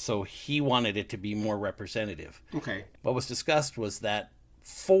group. So he wanted it to be more representative. Okay. What was discussed was that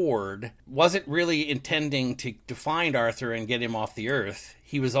Ford wasn't really intending to find Arthur and get him off the earth.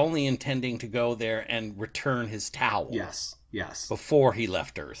 He was only intending to go there and return his towel. Yes. Before he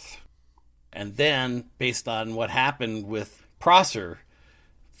left Earth. And then, based on what happened with Prosser,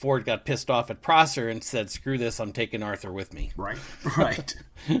 Ford got pissed off at Prosser and said, screw this, I'm taking Arthur with me. Right.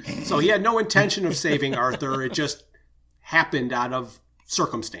 So he had no intention of saving Arthur. It just happened out of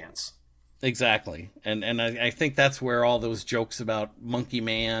circumstance. Exactly. And I think that's where all those jokes about Monkey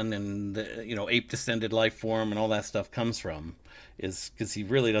Man and the, ape-descended life form and all that stuff comes from, is because he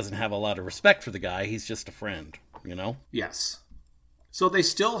really doesn't have a lot of respect for the guy. He's just a friend, Yes. So they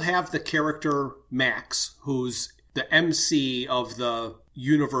still have the character Max, who's the MC of the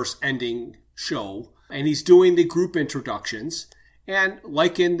universe-ending show, and he's doing the group introductions. And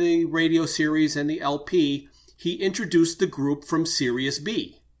like in the radio series and the LP, he introduced the group from Sirius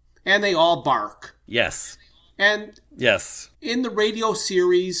B. And they all bark. Yes. And yes, in the radio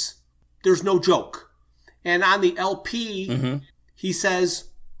series, there's no joke. And on the LP, he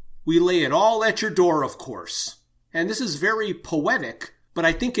says, we lay it all at your door, of course. And this is very poetic, but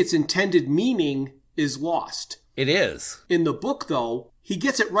I think its intended meaning is lost. It is. In the book, though, he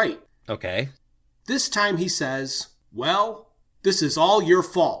gets it right. Okay. This time he says, well, this is all your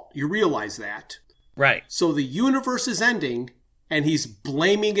fault. You realize that. Right. So the universe is ending, and he's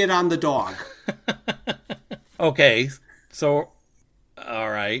blaming it on the dog. Okay. So,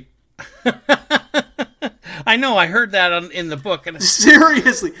 all right. I know, I heard that in the book. And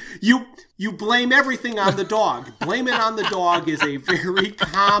Seriously, you blame everything on the dog. Blame it on the dog is a very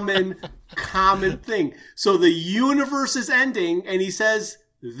common thing. So the universe is ending, and he says,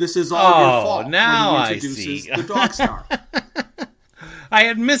 this is all your fault. Now when he introduces the dog star. I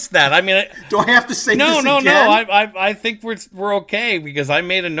had missed that. I mean, do I have to say this again? No. I think we're okay because I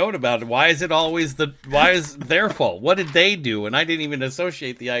made a note about it. Why is their fault? What did they do? And I didn't even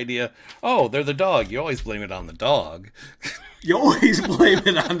associate the idea. Oh, they're the dog. You always blame it on the dog. You always blame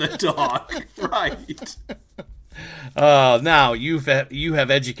it on the dog, right? Now you have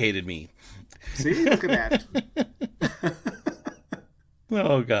educated me. See, look at that.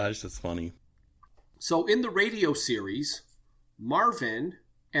 Oh gosh, that's funny. So in the radio series, Marvin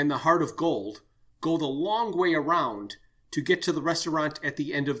and the Heart of Gold go the long way around to get to the restaurant at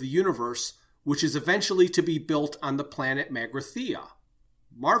the end of the universe, which is eventually to be built on the planet Magrathea.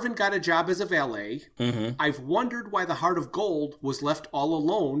 Marvin got a job as a valet. Mm-hmm. I've wondered why the Heart of Gold was left all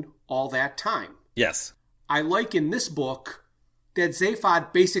alone all that time. Yes. I like in this book that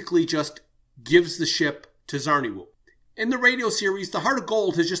Zaphod basically just gives the ship to Zarniwoop. In the radio series, the Heart of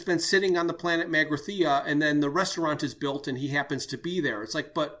Gold has just been sitting on the planet Magrathea, and then the restaurant is built and he happens to be there. It's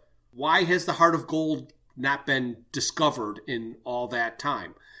like, but why has the Heart of Gold not been discovered in all that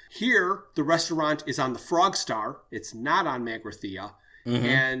time? Here, the restaurant is on the Frog Star. It's not on Magrathea. Mm-hmm.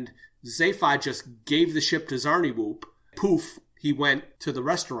 And Zaphod just gave the ship to Zarniwoop. Poof, he went to the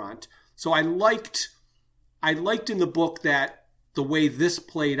restaurant. So I liked in the book that the way this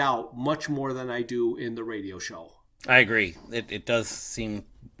played out much more than I do in the radio show. I agree. It does seem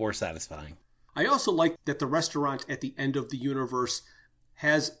more satisfying. I also like that the restaurant at the end of the universe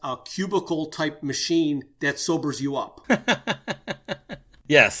has a cubicle-type machine that sobers you up.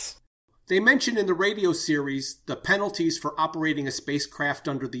 Yes. They mention in the radio series the penalties for operating a spacecraft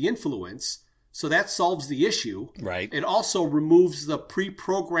under the influence, so that solves the issue. Right. It also removes the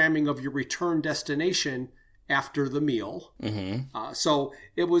pre-programming of your return destination after the meal. Mm-hmm. So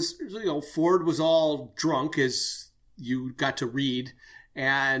it was, Ford was all drunk, as you got to read,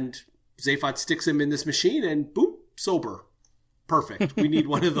 and Zaphod sticks him in this machine and boom, sober. Perfect. We need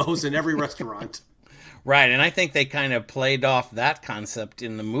one of those in every restaurant. Right, and I think they kind of played off that concept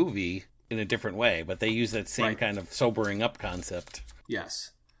in the movie in a different way, but they use that same kind of sobering up concept.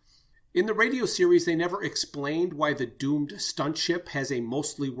 Yes. In the radio series, they never explained why the doomed stunt ship has a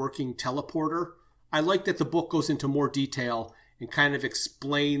mostly working teleporter. I like that the book goes into more detail and kind of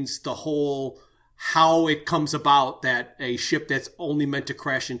explains the whole how it comes about that a ship that's only meant to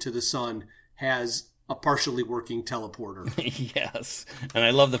crash into the sun has a partially working teleporter. Yes. And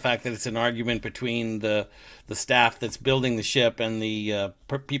I love the fact that it's an argument between the staff that's building the ship and the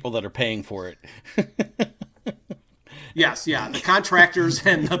people that are paying for it. Yes, yeah. The contractors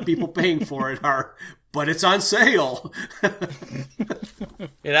and the people paying for it are, but it's on sale.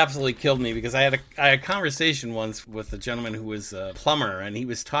 It absolutely killed me because I had a conversation once with a gentleman who was a plumber, and he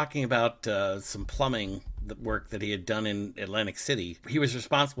was talking about some plumbing work that he had done in Atlantic City. He was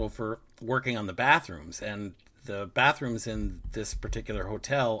responsible for working on the bathrooms, and the bathrooms in this particular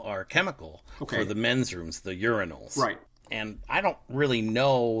hotel are chemical for the men's rooms, the urinals. Right. And I don't really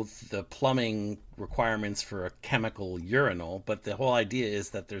know the plumbing requirements for a chemical urinal, but the whole idea is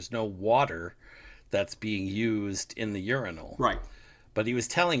that there's no water that's being used in the urinal. Right. But he was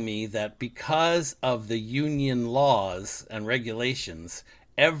telling me that because of the union laws and regulations,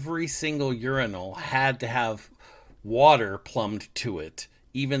 every single urinal had to have water plumbed to it,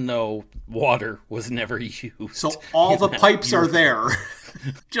 even though water was never used. So all the pipes are there.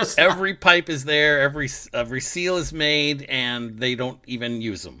 Just every pipe is there, every seal is made, and they don't even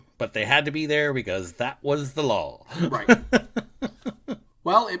use them. But they had to be there because that was the law. Right.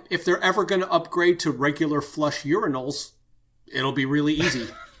 Well, if they're ever going to upgrade to regular flush urinals, it'll be really easy.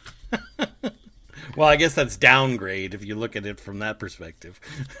 Well, I guess that's downgrade if you look at it from that perspective.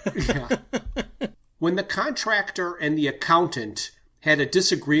 Yeah. When the contractor and the accountant had a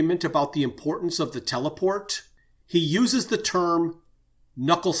disagreement about the importance of the teleport, he uses the term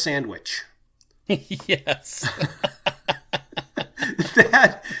knuckle sandwich. Yes.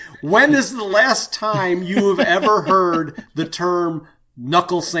 When is the last time you have ever heard the term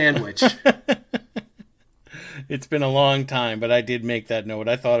knuckle sandwich? It's been a long time, but I did make that note.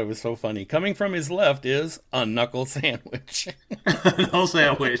 I thought it was so funny. Coming from his left is a knuckle sandwich. Knuckle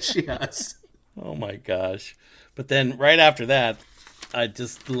sandwich, yes. Oh my gosh. But then right after that, I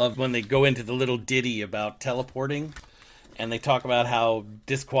just love when they go into the little ditty about teleporting, and they talk about how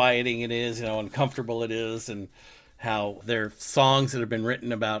disquieting it is, uncomfortable it is, and how there are songs that have been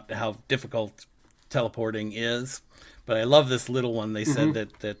written about how difficult teleporting is. But I love this little one. They said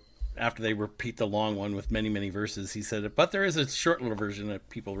that after they repeat the long one with many, many verses, he said, but there is a short little version that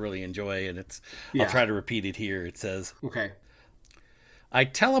people really enjoy, and I'll try to repeat it here. It says, okay. I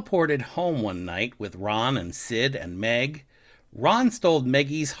teleported home one night with Ron and Sid and Meg. Ron stole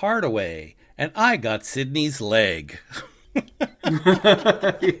Meggy's heart away, and I got Sydney's leg.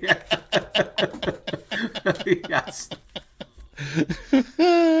 Yes.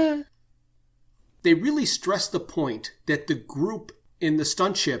 They really stress the point that the group in the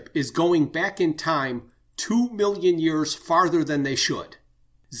stunt ship is going back in time 2 million years farther than they should.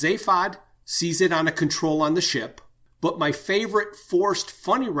 Zaphod sees it on a control on the ship, but my favorite forced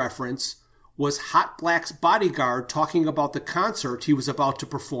funny reference was Hot Black's bodyguard talking about the concert he was about to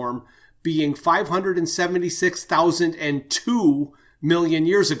perform being 576,002 million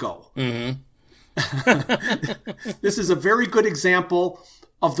years ago. Mm-hmm. This is a very good example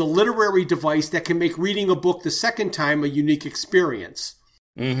of the literary device that can make reading a book the second time a unique experience.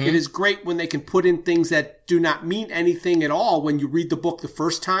 Mm-hmm. It is great when they can put in things that do not mean anything at all when you read the book the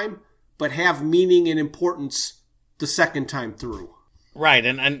first time, but have meaning and importance the second time through. Right,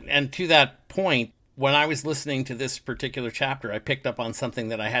 and to that point, when I was listening to this particular chapter, I picked up on something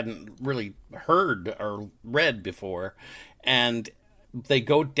that I hadn't really heard or read before, and they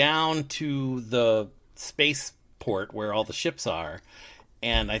go down to the spaceport where all the ships are,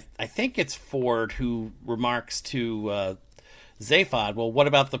 and I think it's Ford who remarks to Zaphod, well, what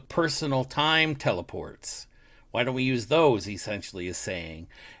about the personal time teleports? Why don't we use those, he essentially is saying.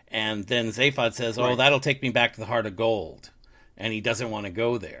 And then Zaphod says, oh, that'll take me back to the Heart of Gold. And he doesn't want to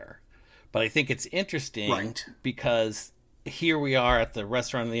go there. But I think it's interesting because here we are at the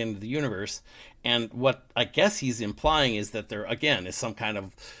restaurant at the end of the universe. And what I guess he's implying is that there, again, is some kind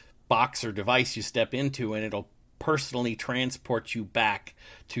of box or device you step into and it'll personally transport you back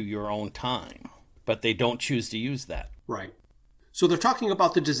to your own time. But they don't choose to use that. Right. So they're talking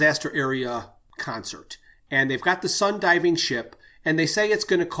about the disaster area concert. And they've got the sun diving ship. And they say it's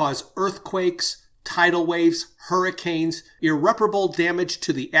going to cause earthquakes, tidal waves, hurricanes, irreparable damage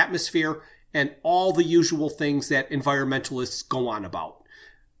to the atmosphere, and all the usual things that environmentalists go on about.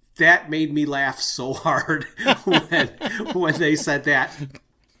 That made me laugh so hard when they said that.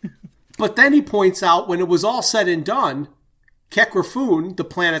 But then he points out when it was all said and done, Kekrafun, the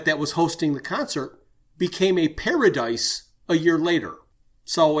planet that was hosting the concert, became a paradise a year later.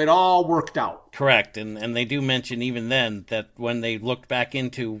 So it all worked out. Correct. And they do mention even then that when they looked back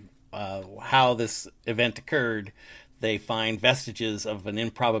into how this event occurred, they find vestiges of an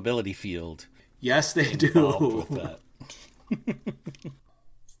improbability field. Yes, they do. With that.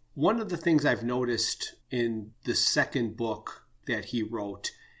 One of the things I've noticed in the second book that he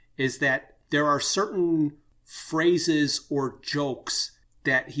wrote is that there are certain phrases or jokes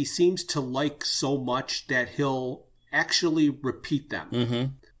that he seems to like so much that he'll actually repeat them. Mm-hmm.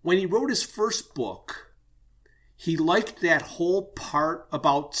 When he wrote his first book, he liked that whole part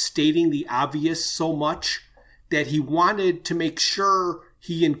about stating the obvious so much that he wanted to make sure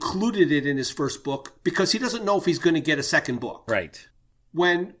he included it in his first book because he doesn't know if he's going to get a second book. Right.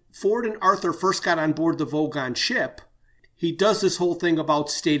 When Ford and Arthur first got on board the Vogon ship, he does this whole thing about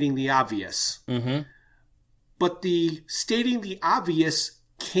stating the obvious. Mm-hmm. But the stating the obvious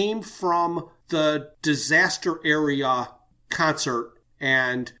came from the disaster area concert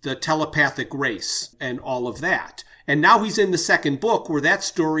and the telepathic race and all of that. And now he's in the second book where that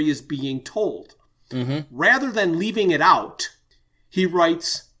story is being told. Mm-hmm. Rather than leaving it out, he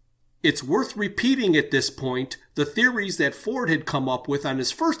writes, it's worth repeating at this point the theories that Ford had come up with on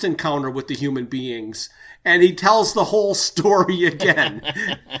his first encounter with the human beings. And he tells the whole story again.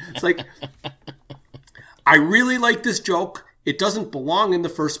 It's like, I really like this joke. It doesn't belong in the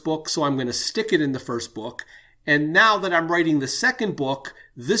first book, so I'm going to stick it in the first book. And now that I'm writing the second book,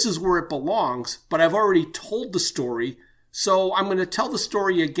 this is where it belongs, but I've already told the story, so I'm going to tell the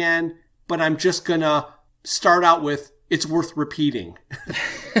story again, but I'm just going to start out with, it's worth repeating.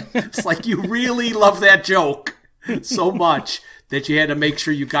 It's like you really love that joke so much that you had to make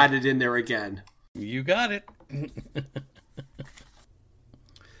sure you got it in there again. You got it.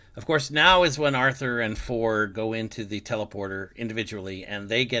 Of course, now is when Arthur and Ford go into the teleporter individually, and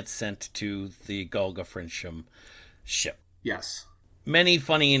they get sent to the Gulga Frensham ship. Yes. Many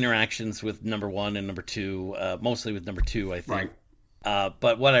funny interactions with number one and number two, mostly with number two, I think. Right.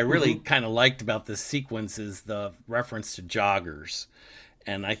 But what I really kind of liked about this sequence is the reference to joggers.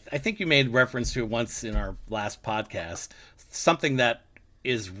 And I think you made reference to it once in our last podcast, something that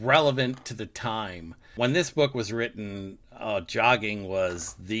is relevant to the time. When this book was written, jogging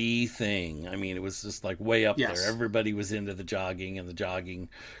was the thing. I mean, it was just like way up there. Everybody was into the jogging and the jogging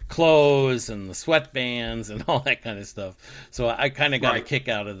clothes and the sweatbands and all that kind of stuff. So I kind of got a kick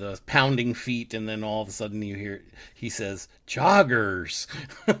out of the pounding feet, and then all of a sudden you hear he says, joggers.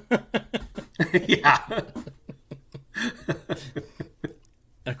 Yeah.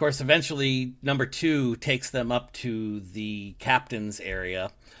 Of course, eventually, number 2 takes them up to the captain's area,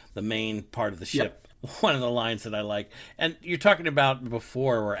 the main part of the ship. Yep. One of the lines that I like. And you're talking about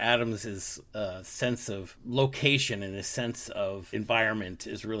before where Adams' sense of location and his sense of environment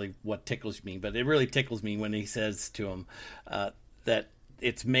is really what tickles me. But it really tickles me when he says to him that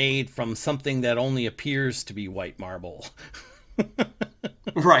it's made from something that only appears to be white marble.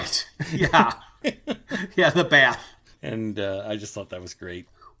 Right. Yeah. Yeah, the bath. And I just thought that was great.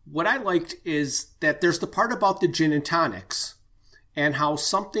 What I liked is that there's the part about the gin and tonics and how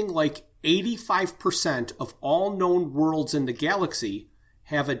something like 85% of all known worlds in the galaxy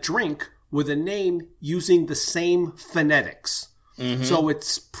have a drink with a name using the same phonetics. Mm-hmm. So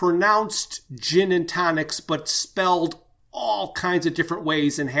it's pronounced gin and tonics, but spelled all kinds of different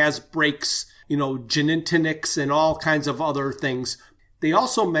ways and has breaks, gin and tonics and all kinds of other things. They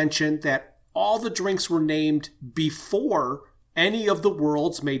also mentioned that all the drinks were named before any of the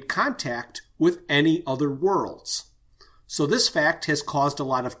worlds made contact with any other worlds. So this fact has caused a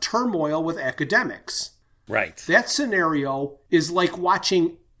lot of turmoil with academics. Right. That scenario is like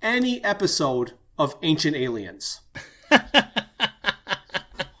watching any episode of Ancient Aliens.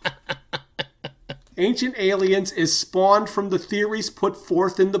 Ancient Aliens is spawned from the theories put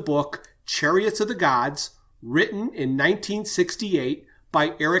forth in the book Chariots of the Gods, written in 1968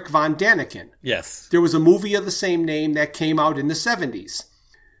 by Eric von Daniken. Yes. There was a movie of the same name that came out in the 70s.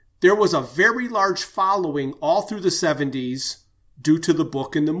 There was a very large following all through the 70s due to the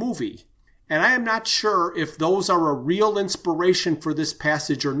book and the movie. And I am not sure if those are a real inspiration for this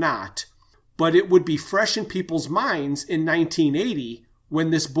passage or not, but it would be fresh in people's minds in 1980 when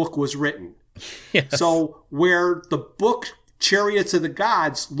this book was written. Yes. So where the book Chariots of the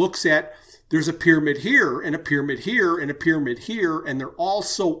Gods looks at there's a pyramid here, and a pyramid here, and a pyramid here, and they're all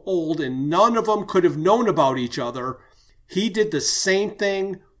so old, and none of them could have known about each other. He did the same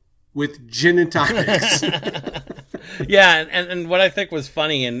thing with gin and tonics. Yeah, and what I think was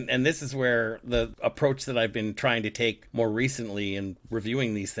funny, and this is where the approach that I've been trying to take more recently in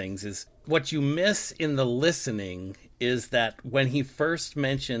reviewing these things is what you miss in the listening is that when he first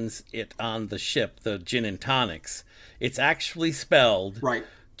mentions it on the ship, the gin and tonics, it's actually spelled... Right.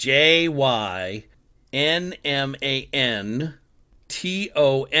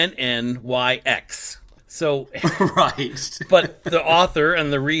 JYNNTONNYX. So, right. But the author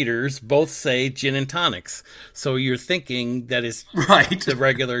and the readers both say gin and tonics. So you're thinking that is right. The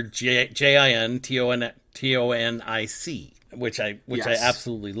regular JINTONIC, which I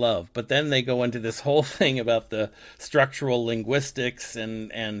absolutely love. But then they go into this whole thing about the structural linguistics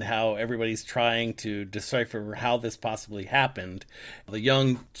and how everybody's trying to decipher how this possibly happened. The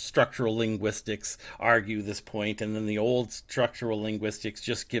young structural linguistics argue this point, and then the old structural linguistics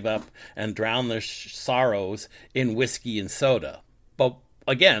just give up and drown their sorrows in whiskey and soda. But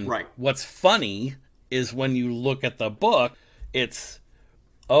again, right. What's funny is when you look at the book, it's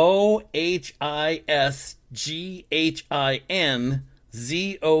OHISGHINZODAHS.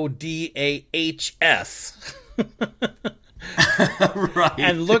 Right.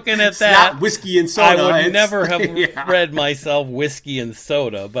 And looking at it's that, not whiskey and soda. I would never have read myself whiskey and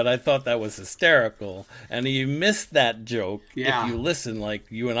soda, but I thought that was hysterical. And you miss that joke if you listen like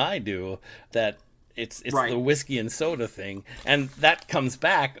you and I do, that it's right. The whiskey and soda thing. And that comes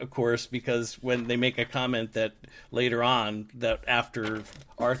back, of course, because when they make a comment that later on, that after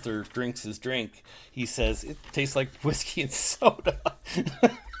Arthur drinks his drink, he says, it tastes like whiskey and soda.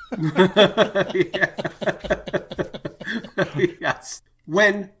 Yes.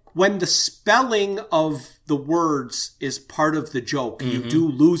 When the spelling of the words is part of the joke, you do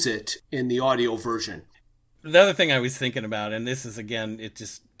lose it in the audio version. The other thing I was thinking about, and this is, again, it's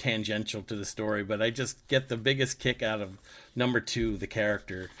just tangential to the story, but I just get the biggest kick out of number 2, the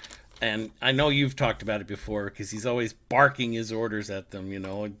character. And I know you've talked about it before, because he's always barking his orders at them, you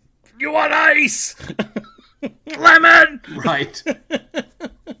want ice! Lemon! Right.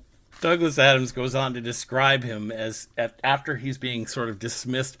 Douglas Adams goes on to describe him as, after he's being sort of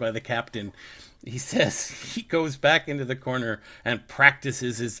dismissed by the captain, he says he goes back into the corner and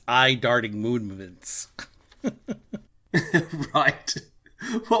practices his eye-darting movements. Right.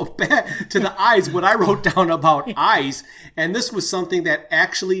 Well, back to the eyes, what I wrote down about eyes, and this was something that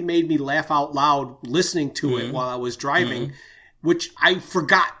actually made me laugh out loud listening to it while I was driving, which I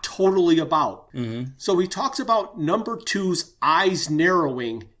forgot totally about. So he talks about number 2's eyes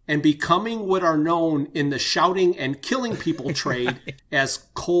narrowing and becoming what are known in the shouting and killing people trade as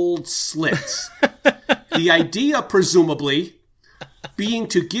cold slits. The idea, presumably, being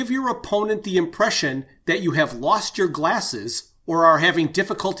to give your opponent the impression that you have lost your glasses or are having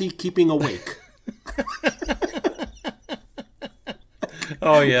difficulty keeping awake.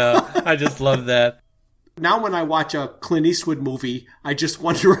 Oh, yeah. I just love that. Now when I watch a Clint Eastwood movie, I just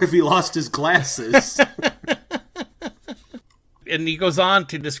wonder if he lost his glasses. And he goes on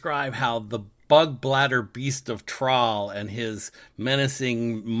to describe how the bug bladder beast of Traal and his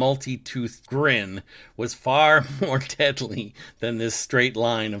menacing multi-toothed grin was far more deadly than this straight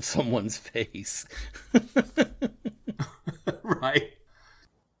line of someone's face. Right.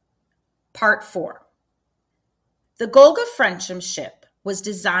 Part 4. The Golga Frencham ship was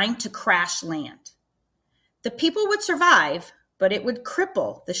designed to crash land. The people would survive, but it would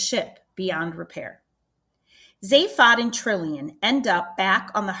cripple the ship beyond repair. Zaphod and Trillian end up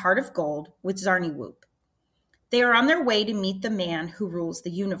back on the Heart of Gold with Zarniwoop. They are on their way to meet the man who rules the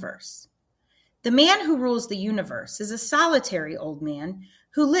universe. The man who rules the universe is a solitary old man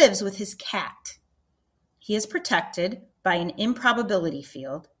who lives with his cat. He is protected by an improbability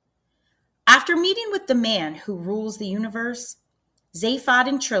field. After meeting with the man who rules the universe, Zaphod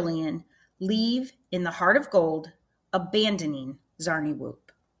and Trillian leave in the Heart of Gold, abandoning Zarniwoop.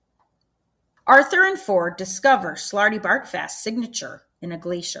 Arthur and Ford discover Slartibartfast's signature in a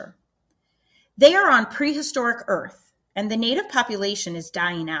glacier. They are on prehistoric Earth, and the native population is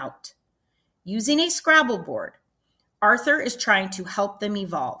dying out. Using a Scrabble board, Arthur is trying to help them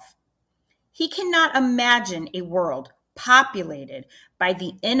evolve. He cannot imagine a world populated by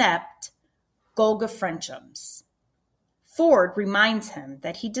the inept Golga Frenchams. Ford reminds him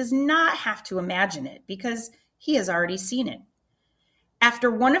that he does not have to imagine it because he has already seen it.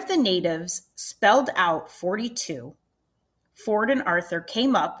 After one of the natives spelled out 42, Ford and Arthur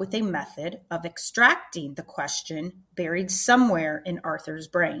came up with a method of extracting the question buried somewhere in Arthur's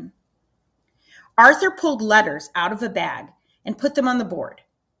brain. Arthur pulled letters out of a bag and put them on the board.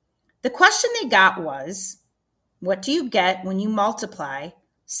 The question they got was, what do you get when you multiply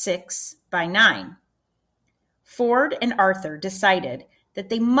 6 by 9? Ford and Arthur decided that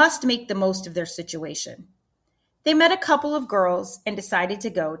they must make the most of their situation. They met a couple of girls and decided to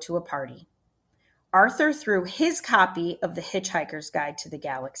go to a party. Arthur threw his copy of The Hitchhiker's Guide to the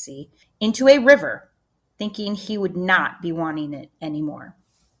Galaxy into a river, thinking he would not be wanting it anymore.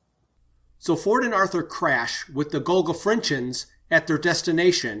 So Ford and Arthur crash with the Golga Frenchans at their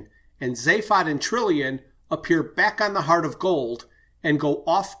destination, and Zaphod and Trillian appear back on the Heart of Gold and go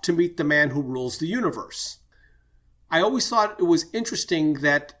off to meet the man who rules the universe. I always thought it was interesting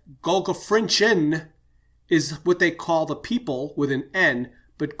that Golga Frenchan is what they call the people with an N,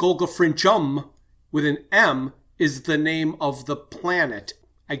 but Golga Frencham with an M is the name of the planet.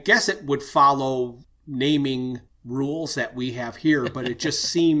 I guess it would follow naming rules that we have here, but it just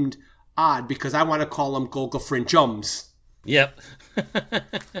seemed odd because I want to call them Golga Frenchums. Yep.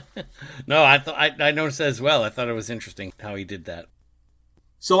 No, I noticed that as well. I thought it was interesting how he did that.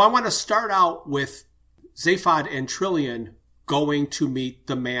 So I want to start out with Zaphod and Trillian going to meet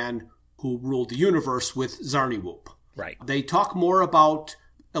the man who ruled the universe with Zarniwoop. Right. They talk more about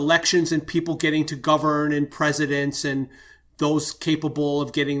elections and people getting to govern and presidents and those capable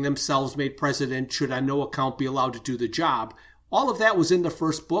of getting themselves made president should on no account be allowed to do the job. All of that was in the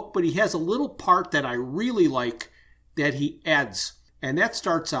first book, but he has a little part that I really like that he adds. And that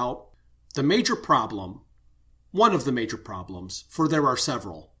starts out, the major problem, one of the major problems, for there are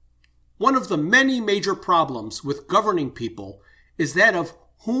several. One of the many major problems with governing people is that of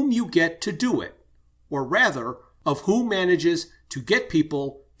whom you get to do it, or rather, of who manages to get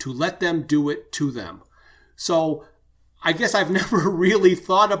people to let them do it to them. So I guess I've never really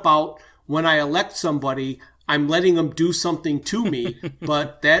thought about when I elect somebody, I'm letting them do something to me,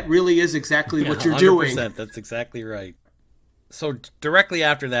 but that really is exactly what you're 100%, doing. That's exactly right. So directly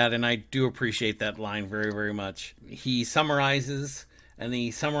after that, and I do appreciate that line very, very much, he summarizes, and he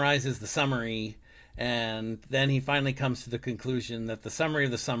summarizes the summary, and then he finally comes to the conclusion that the summary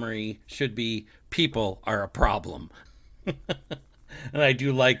of the summary should be, people are a problem. And I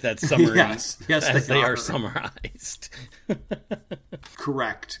do like that summary yes, as they are summarized.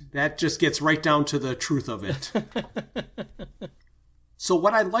 Correct. That just gets right down to the truth of it. So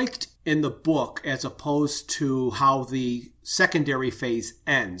what I liked in the book, as opposed to how the secondary phase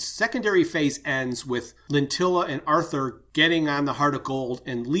ends with Lintilla and Arthur getting on the Heart of Gold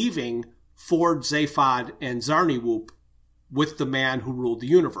and leaving Ford, Zaphod, and Zarniwoop with the man who ruled the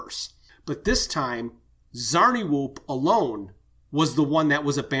universe. But this time, Zarniwoop alone was the one that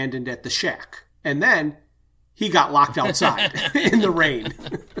was abandoned at the shack. And then he got locked outside in the rain.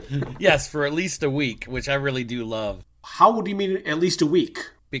 Yes, for at least a week, which I really do love. How would you mean at least a week?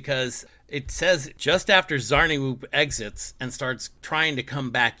 Because it says just after Zarniwoop exits and starts trying to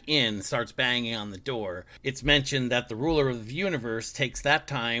come back in, starts banging on the door, it's mentioned that the ruler of the universe takes that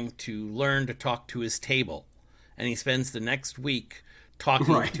time to learn to talk to his table. And he spends the next week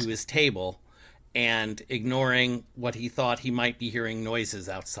talking to his table and ignoring what he thought he might be hearing noises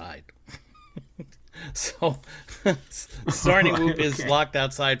outside. So Zarniwoop is locked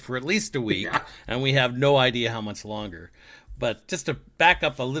outside for at least a week, and we have no idea how much longer. But just to back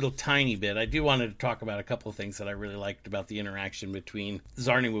up a little tiny bit, I do wanted to talk about a couple of things that I really liked about the interaction between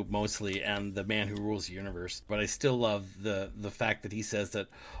Zarniwoop mostly and the man who rules the universe. But I still love the fact that he says that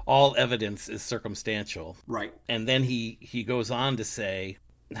all evidence is circumstantial. Right. And then he goes on to say,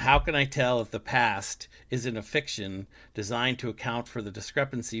 how can I tell if the past isn't a fiction designed to account for the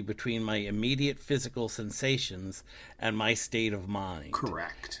discrepancy between my immediate physical sensations and my state of mind?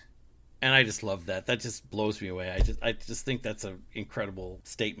 Correct. And I just love that. That just blows me away. I just think that's an incredible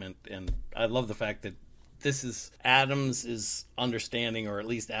statement. And I love the fact that this is Adams' understanding, or at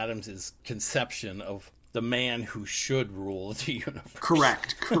least Adams' conception of the man who should rule the universe.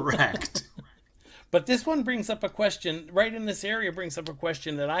 Correct. But this one brings up a question, right in this area brings up a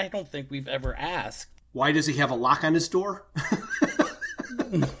question that I don't think we've ever asked. Why does he have a lock on his door?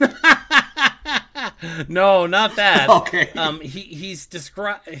 No, not that. Okay. He's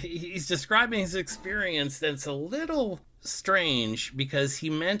describing his experience that's a little strange because he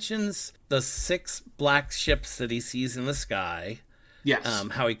mentions the 6 black ships that he sees in the sky. Yes.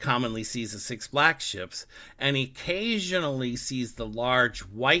 How he commonly sees the 6 black ships, and he occasionally sees the large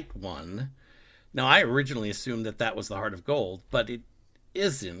white one. Now, I originally assumed that was the Heart of Gold, but it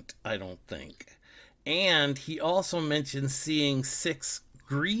isn't, I don't think. And he also mentions seeing 6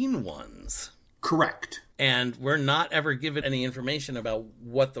 green ones. Correct. And we're not ever given any information about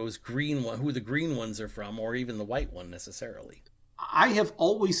what those who the green ones are from, or even the white one necessarily. I have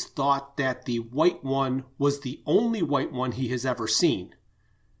always thought that the white one was the only white one he has ever seen,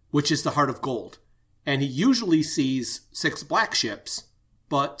 which is the Heart of Gold. And he usually sees 6 black ships,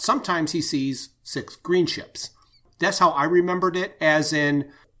 but sometimes he sees 6 green ships. That's how I remembered it, as in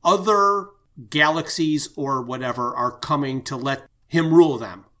other galaxies or whatever are coming to let him rule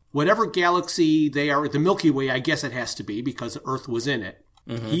them. Whatever galaxy they are, the Milky Way, I guess it has to be, because Earth was in it.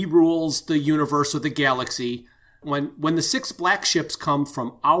 Mm-hmm. He rules the universe or the galaxy. When the 6 black ships come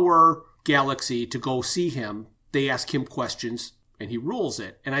from our galaxy to go see him, they ask him questions, and he rules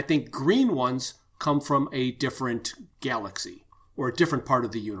it. And I think green ones come from a different galaxy or a different part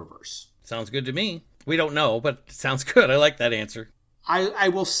of the universe. Sounds good to me. We don't know, but it sounds good. I like that answer. I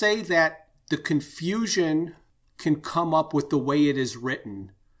will say that the confusion can come up with the way it is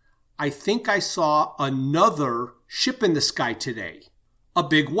written. I think I saw another ship in the sky today. A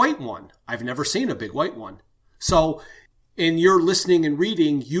big white one. I've never seen a big white one. So in your listening and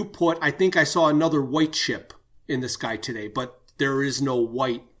reading, you put, I think I saw another white ship in the sky today, but there is no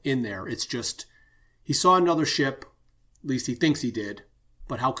white in there. It's just, he saw another ship. At least he thinks he did.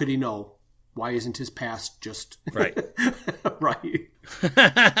 But how could he know? Why isn't his past just... Right. Right.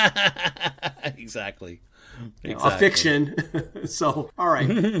 Exactly. A fiction. So, all right.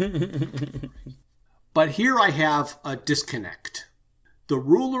 But here I have a disconnect. The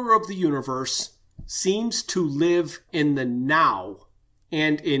ruler of the universe seems to live in the now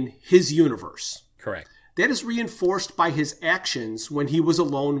and in his universe. Correct. That is reinforced by his actions when he was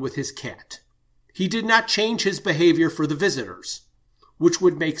alone with his cat. He did not change his behavior for the visitors, which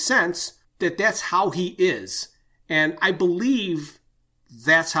would make sense that that's how he is. And I believe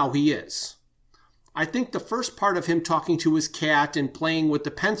that's how he is. I think the first part of him talking to his cat and playing with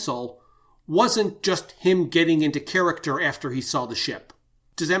the pencil wasn't just him getting into character after he saw the ship.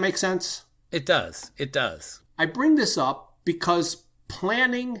 Does that make sense? It does. It does. I bring this up because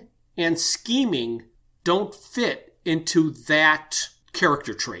planning and scheming don't fit into that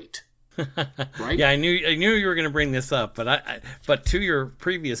character trait. Right? Yeah, I knew you were going to bring this up, but to your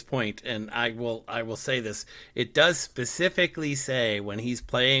previous point, and I will say this, it does specifically say when he's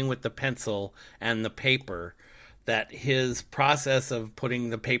playing with the pencil and the paper that his process of putting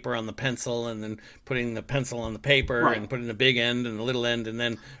the paper on the pencil and then putting the pencil on the paper and putting the big end and the little end and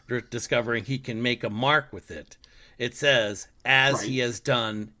then discovering he can make a mark with it It says, as Right. he has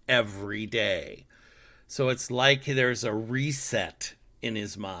done every day. So it's like there's a reset in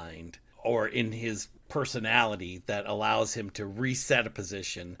his mind or in his personality that allows him to reset a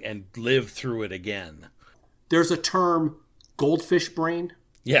position and live through it again. There's a term, goldfish brain.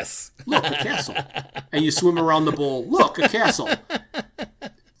 Yes. Look, a castle. And you swim around the bowl. Look, a castle.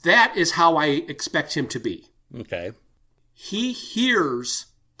 That is how I expect him to be. Okay. He hears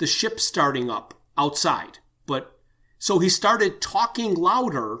the ship starting up outside, but so he started talking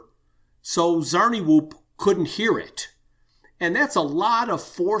louder so Zarniwoop couldn't hear it. And that's a lot of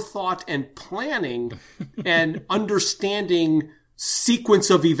forethought and planning and understanding sequence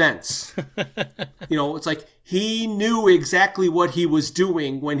of events. It's like he knew exactly what he was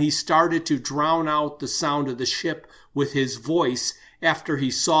doing when he started to drown out the sound of the ship with his voice after he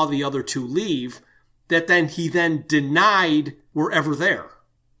saw the other two leave, that then he denied were ever there.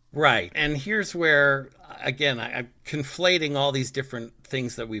 Right. And here's where, again, I'm conflating all these different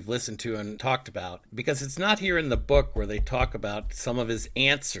things that we've listened to and talked about, because it's not here in the book where they talk about some of his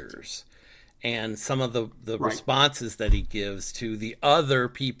answers and some of the Right. responses that he gives to the other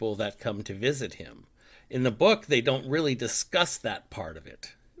people that come to visit him. In the book, they don't really discuss that part of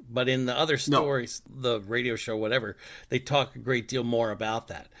it. But in the other stories, the radio show, whatever, they talk a great deal more about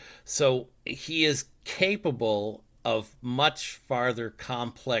that. So he is capable of much farther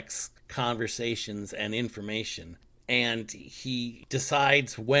complex conversations and information. And he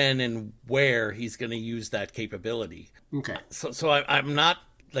decides when and where he's going to use that capability. Okay. So I'm not,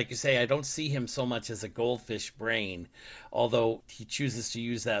 like you say, I don't see him so much as a goldfish brain, although he chooses to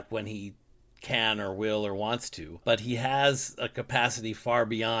use that when he can or will or wants to. But he has a capacity far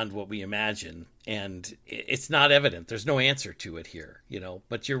beyond what we imagine, and it's not evident. There's no answer to it here,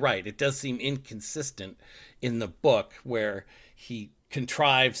 But you're right. It does seem inconsistent in the book where he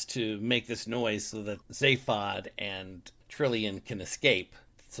contrives to make this noise so that Zaphod and Trillian can escape,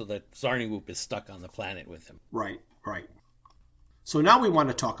 so that Zarniwoop is stuck on the planet with him. Right. So now we want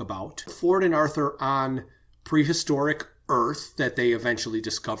to talk about Ford and Arthur on prehistoric Earth that they eventually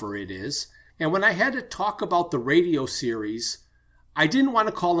discover it is. And when I had to talk about the radio series, I didn't want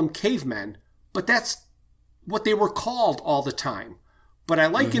to call them cavemen, but that's what they were called all the time. But I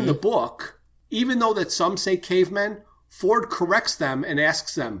like in the book, even though that some say cavemen, Ford corrects them and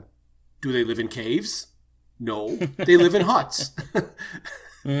asks them, do they live in caves? No, they live in huts.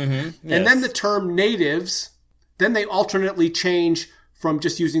 Yes. And then the term natives, then they alternately change from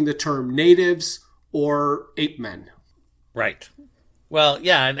just using the term natives or ape men. Right. Well,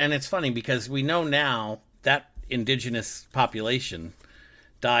 yeah, and it's funny because we know now that indigenous population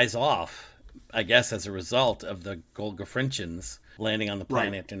dies off, I guess, as a result of the Golgafrinchans landing on the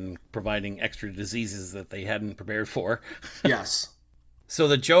planet and providing extra diseases that they hadn't prepared for. Yes. So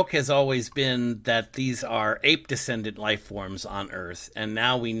the joke has always been that these are ape-descendant life forms on Earth, and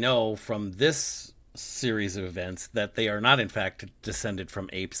now we know from this series of events that they are not, in fact, descended from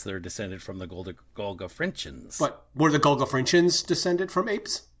apes. They're descended from the Golgafrinchans. But were the Golgafrinchans descended from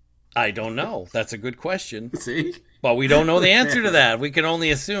apes? I don't know. That's a good question. See? But we don't know the answer to that. We can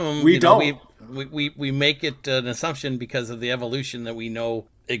only assume. We don't. We make it an assumption because of the evolution that we know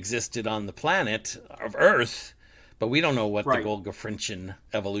existed on the planet of Earth, but we don't know what the Golgafrinchan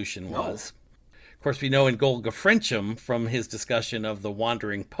evolution was. Of course, we know in Golgafrincham from his discussion of the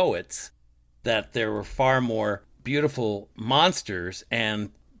wandering poets that there were far more beautiful monsters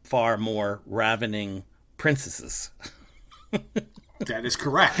and far more ravening princesses. That is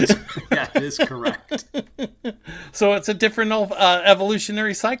correct. That is correct. So it's a different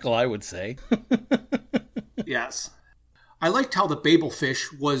evolutionary cycle, I would say. Yes. I liked how the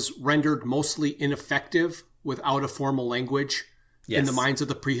Babelfish was rendered mostly ineffective without a formal language in the minds of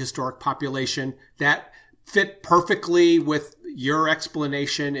the prehistoric population. That fit perfectly with your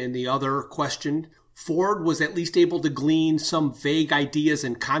explanation in the other question. Ford was at least able to glean some vague ideas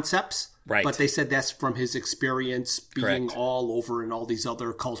and concepts. Right. But they said that's from his experience being all over in all these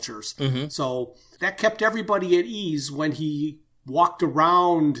other cultures. Mm-hmm. So that kept everybody at ease when he walked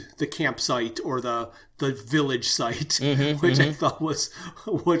around the campsite or the village site, which I thought was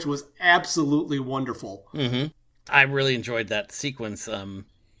absolutely wonderful. Mm-hmm. I really enjoyed that sequence.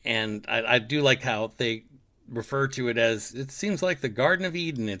 And I do like how they refer to it as, it seems like the Garden of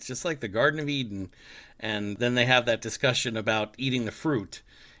Eden. It's just like the Garden of Eden. And then they have that discussion about eating the fruit.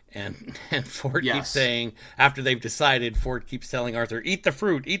 And Ford keeps saying, after they've decided, Ford keeps telling Arthur, eat the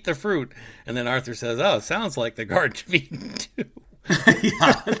fruit, eat the fruit. And then Arthur says, oh, it sounds like the Garden of Eden too.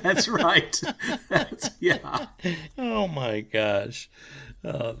 Yeah, that's right. Yeah. Oh my gosh.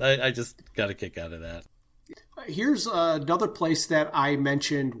 I just got a kick out of that. Here's another place that I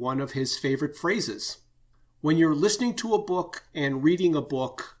mentioned one of his favorite phrases. when you're listening to a book and reading a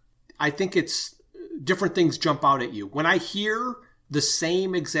book, I think it's different things jump out at you. When I hear the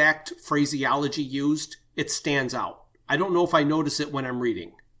same exact phraseology used, it stands out. I don't know if I notice it when I'm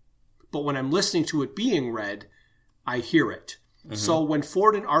reading, but when I'm listening to it being read, I hear it. Mm-hmm. So when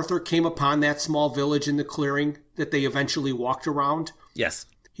Ford and Arthur came upon that small village in the clearing that they eventually walked around, yes,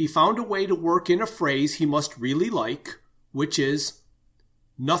 he found a way to work in a phrase he must really like, which is,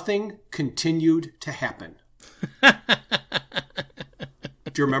 nothing continued to happen. Do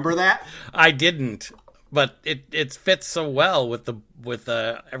you remember that? I didn't, but it fits so well with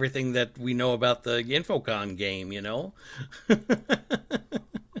everything that we know about the Infocon game, you know?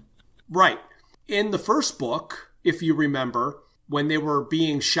 Right. In the first book, if you remember, when they were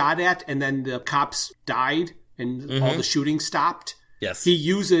being shot at and then the cops died and all the shooting stopped, yes, he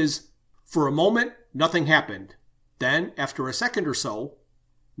uses, for a moment, nothing happened. Then, after a second or so,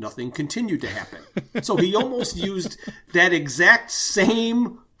 nothing continued to happen. So he almost used that exact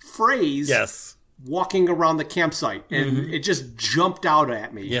same phrase, yes, walking around the campsite, and it just jumped out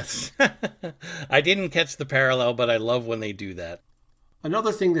at me. Yes. I didn't catch the parallel, but I love when they do that.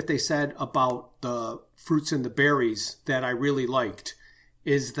 Another thing that they said about the fruits and the berries that I really liked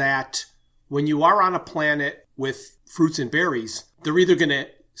is that when you are on a planet with fruits and berries, they're either going to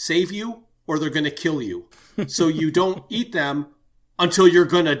save you or they're going to kill you. So you don't eat them until you're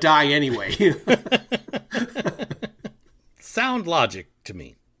going to die anyway. Sound logic to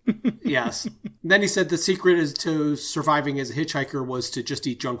me. Yes. And then he said the secret is to surviving as a hitchhiker was to just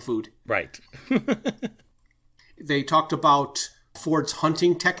eat junk food. Right. They talked about Ford's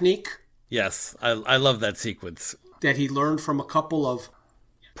hunting technique. Yes, I love that sequence. That he learned from a couple of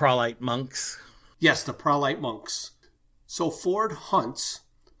Prahlite monks. Yes, the Prahlite monks. So Ford hunts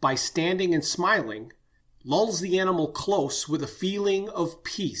by standing and smiling, lulls the animal close with a feeling of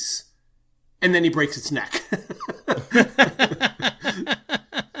peace, and then he breaks its neck.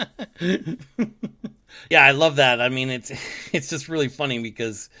 Yeah, I love that. I mean, it's just really funny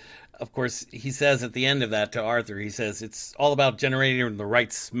because, of course, he says at the end of that to Arthur, he says, it's all about generating the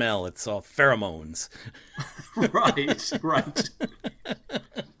right smell. It's all pheromones. Right.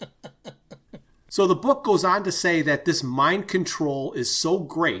 So the book goes on to say that this mind control is so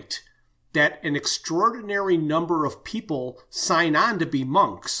great that an extraordinary number of people sign on to be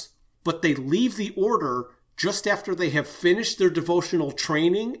monks, but they leave the order just after they have finished their devotional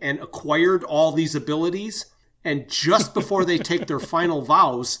training and acquired all these abilities, and just before they take their final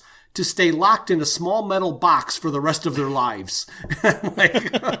vows to stay locked in a small metal box for the rest of their lives.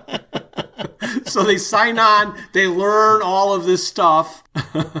 So they sign on, they learn all of this stuff.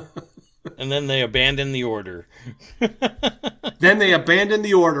 And then they abandon the order. Then they abandon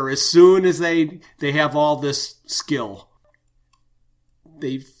the order as soon as they have all this skill.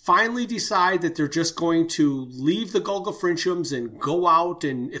 They finally decide that they're just going to leave the Golgafrinchams and go out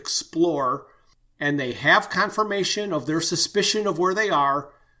and explore. And they have confirmation of their suspicion of where they are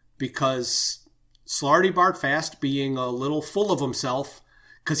because Slarty Bartfast, being a little full of himself,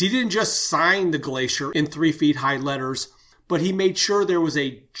 because he didn't just sign the glacier in 3 feet high letters, but he made sure there was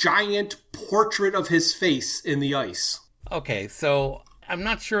a giant portrait of his face in the ice. Okay, so I'm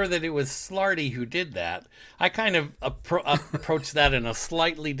not sure that it was Slarty who did that. I kind of approached that in a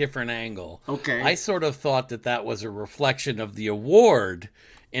slightly different angle. Okay. I sort of thought that was a reflection of the award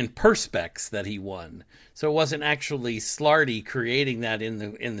in Perspex that he won. So it wasn't actually Slarty creating that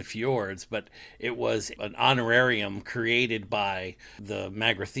in the fjords, but it was an honorarium created by the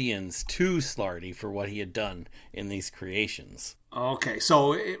Magrathians to Slarty for what he had done in these creations. Okay,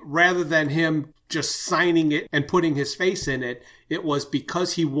 so rather than him just signing it and putting his face in it, it was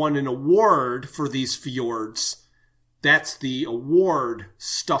because he won an award for these fjords. That's the award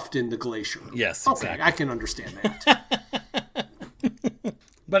stuffed in the glacier. Yes, okay, exactly. I can understand that.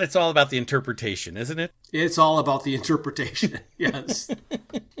 But it's all about the interpretation, isn't it? It's all about the interpretation, yes.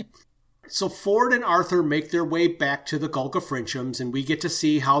 So Ford and Arthur make their way back to the Golgafrinchams, and we get to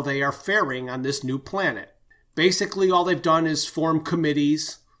see how they are faring on this new planet. Basically, all they've done is form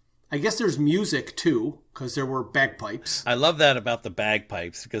committees. I guess there's music, too, because there were bagpipes. I love that about the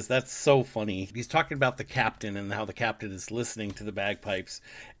bagpipes, because that's so funny. He's talking about the captain and how the captain is listening to the bagpipes,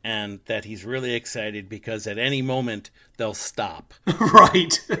 and that he's really excited because at any moment they'll stop.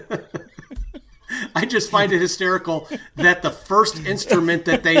 Right. I just find it hysterical that the first instrument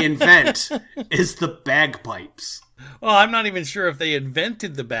that they invent is the bagpipes. Well, I'm not even sure if they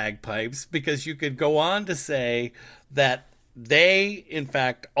invented the bagpipes, because you could go on to say that they, in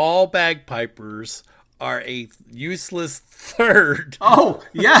fact, all bagpipers are a useless third. Oh,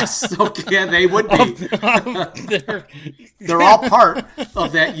 yes. Okay, they would be. They're all part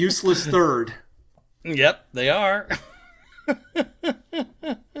of that useless third. Yep, they are.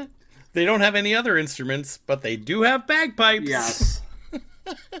 They don't have any other instruments, but they do have bagpipes. Yes.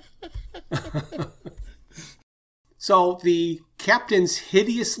 So the captain's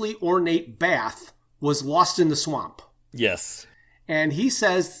hideously ornate bath was lost in the swamp. Yes. And he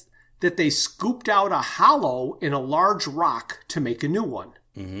says that they scooped out a hollow in a large rock to make a new one.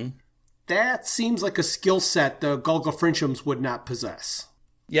 Mm-hmm. That seems like a skill set the Gulgafrinchams would not possess.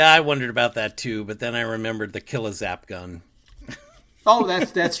 Yeah, I wondered about that too, but then I remembered the Kill-A-Zap gun. Oh,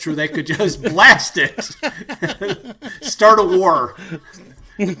 that's true. They could just blast it. Start a war.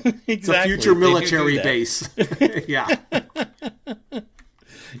 Exactly. It's a future military do base. Yeah.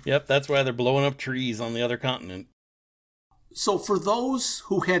 Yep, that's why they're blowing up trees on the other continent. So for those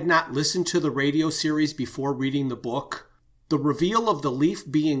who had not listened to the radio series before reading the book, the reveal of the leaf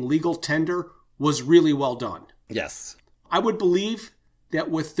being legal tender was really well done. Yes. I would believe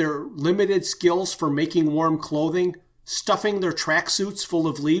that with their limited skills for making warm clothing, stuffing their tracksuits full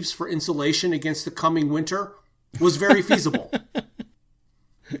of leaves for insulation against the coming winter was very feasible.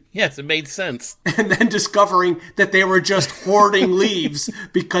 Yes, it made sense. And then discovering that they were just hoarding leaves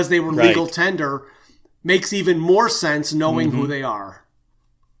because they were legal tender makes even more sense knowing who they are.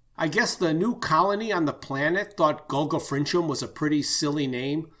 I guess the new colony on the planet thought Gulgafrincham was a pretty silly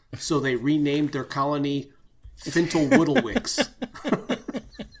name, so they renamed their colony Fintelwhittlewicks.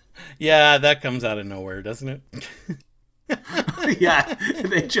 Yeah, that comes out of nowhere, doesn't it? Yeah,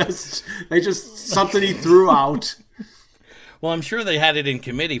 they just something he threw out. Well, I'm sure they had it in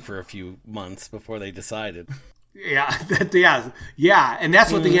committee for a few months before they decided. Yeah, and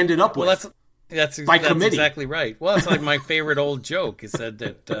that's what they ended up with. Well, that's exactly right. Well, it's like my favorite old joke. It said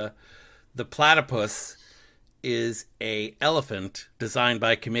that the platypus is a elephant designed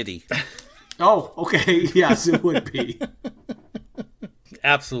by committee. Oh, okay. Yes, it would be.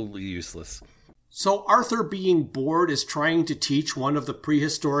 Absolutely useless. So Arthur, being bored, is trying to teach one of the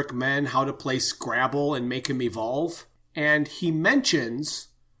prehistoric men how to play Scrabble and make him evolve. And he mentions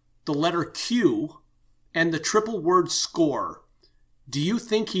the letter Q and the triple word score. Do you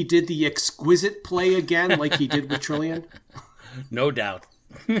think he did the exquisite play again like he did with Trillian? No doubt.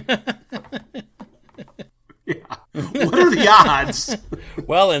 Yeah. What are the odds?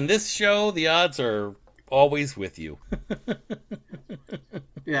 Well, in this show, the odds are always with you.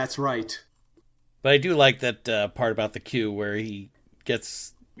 Yeah, that's right. But I do like that part about the Q where he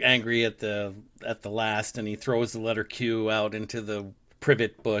gets angry at the last and he throws the letter Q out into the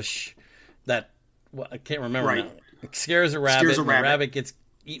privet bush that I can't remember now. It scares a rabbit. The rabbit gets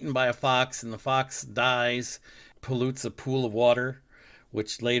eaten by a fox and the fox dies, pollutes a pool of water,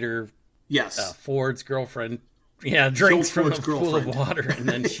 which later Ford's girlfriend drinks from the pool of water and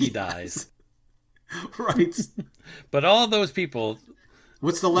then she dies. Right. But all those people...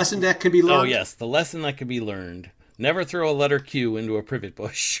 What's the lesson that can be learned? Oh, yes. The lesson that can be learned. Never throw a letter Q into a privet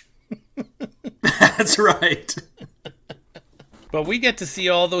bush. That's right. But we get to see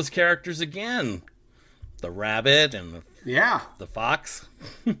all those characters again. The rabbit and the fox.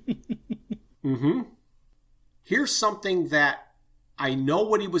 Mm-hmm. Here's something that I know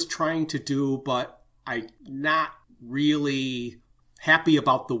what he was trying to do, but I'm not really happy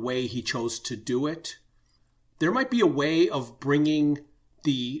about the way he chose to do it. There might be a way of bringing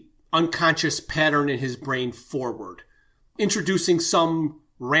the unconscious pattern in his brain forward, introducing some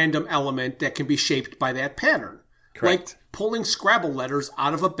random element that can be shaped by that pattern. Correct. Like pulling Scrabble letters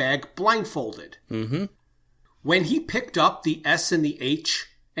out of a bag blindfolded. Mm-hmm. When he picked up the S and the H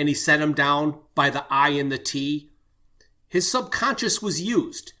and he set them down by the I and the T, his subconscious was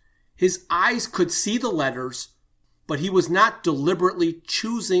used. His eyes could see the letters, but he was not deliberately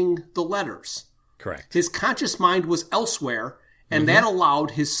choosing the letters. Correct. His conscious mind was elsewhere, and that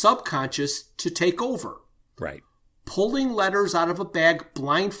allowed his subconscious to take over. Right. Pulling letters out of a bag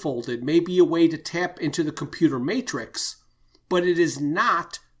blindfolded may be a way to tap into the computer matrix, but it is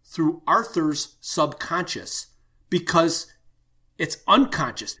not through Arthur's subconscious, because it's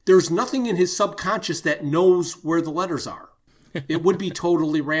unconscious. There's nothing in his subconscious that knows where the letters are. It would be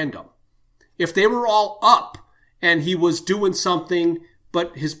totally random. If they were all up and he was doing something,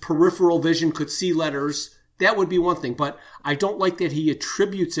 but his peripheral vision could see letters, that would be one thing. But I don't like that he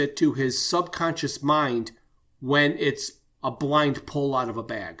attributes it to his subconscious mind when it's a blind pull out of a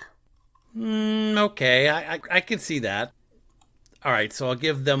bag. Okay, I can see that. All right, so I'll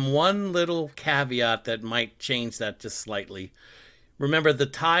give them one little caveat that might change that just slightly. Remember, the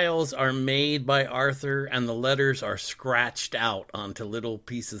tiles are made by Arthur and the letters are scratched out onto little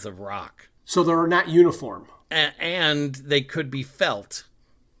pieces of rock. So they're not uniform. And they could be felt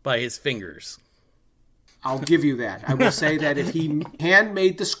by his fingers. I'll give you that. I will say that if he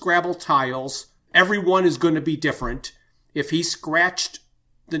handmade the Scrabble tiles, everyone is going to be different. If he scratched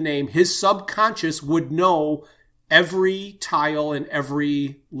the name, his subconscious would know every tile and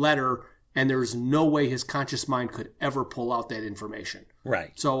every letter, and there's no way his conscious mind could ever pull out that information.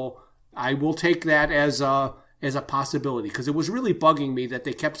 Right. So I will take that as a possibility, because it was really bugging me that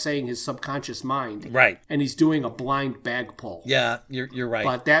they kept saying his subconscious mind. Right. And he's doing a blind bag pull. Yeah, you're right.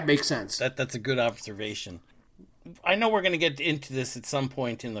 But that makes sense. That's a good observation. I know we're going to get into this at some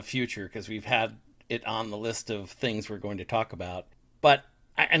point in the future because we've had it on the list of things we're going to talk about. But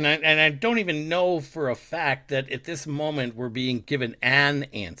I don't even know for a fact that at this moment we're being given an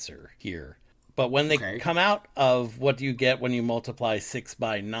answer here. But when they come out of what do you get when you multiply 6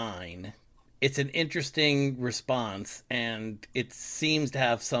 by 9, it's an interesting response, and it seems to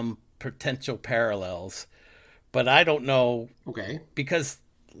have some potential parallels. But I don't know. Okay. Because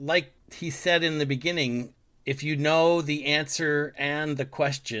like he said in the beginning, if you know the answer and the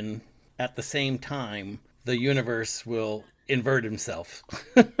question at the same time, the universe will invert himself.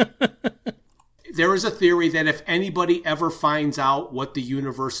 There is a theory that if anybody ever finds out what the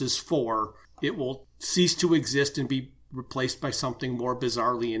universe is for, it will cease to exist and be replaced by something more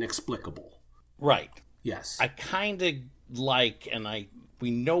bizarrely inexplicable. Right. Yes. I kind of like, and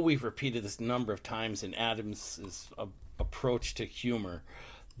we know we've repeated this a number of times in Adams' approach to humor,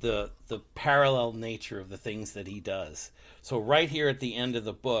 the parallel nature of the things that he does. So right here at the end of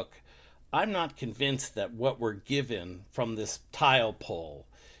the book, I'm not convinced that what we're given from this tile pull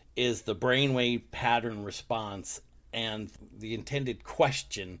is the brainwave pattern response and the intended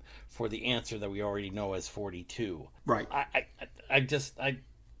question for the answer that we already know as 42. Right. I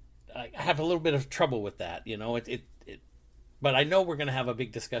have a little bit of trouble with that, you know. But I know we're going to have a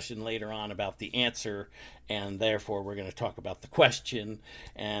big discussion later on about the answer, and therefore we're going to talk about the question,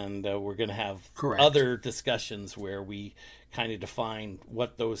 and we're going to have other discussions where we kind of define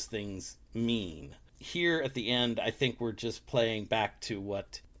what those things mean. Here at the end, I think we're just playing back to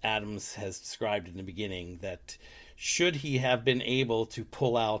what Adams has described in the beginning, that should he have been able to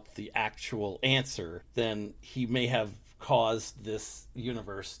pull out the actual answer, then he may have caused this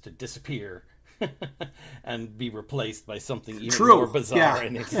universe to disappear and be replaced by something even more bizarre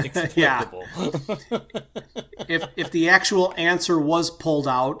and inexplicable. If the actual answer was pulled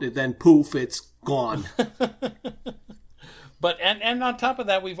out, then poof, it's gone. But and on top of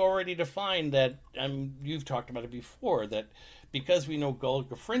that, we've already defined that, you've talked about it before, that because we know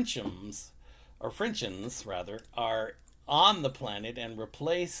Golgafrinchans, are on the planet and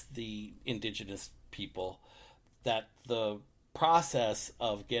replace the indigenous people, that the process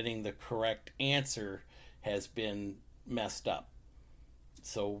of getting the correct answer has been messed up.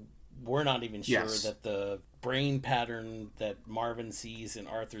 So we're not even sure that the brain pattern that Marvin sees in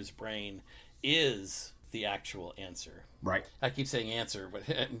Arthur's brain is the actual answer. Right. I keep saying answer, but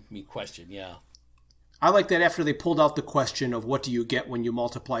I mean question, yeah. I like that after they pulled out the question of what do you get when you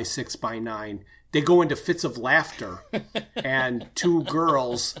multiply 6 by 9, they go into fits of laughter, and two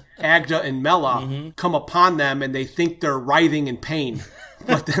girls, Agda and Mela, come upon them, and they think they're writhing in pain.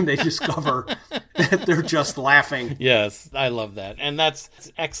 But then they discover that they're just laughing. Yes, I love that. And that's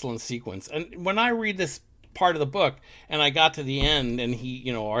an excellent sequence. And when I read this part of the book, and I got to the end,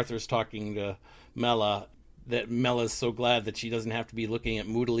 and Arthur's talking to Mela, that Mela's so glad that she doesn't have to be looking at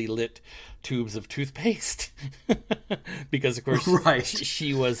moodily lit tubes of toothpaste. Because, of course,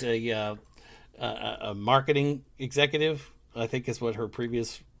 she was a marketing executive, I think is what her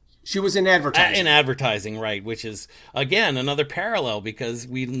previous... She was in advertising. In advertising, right, which is, again, another parallel, because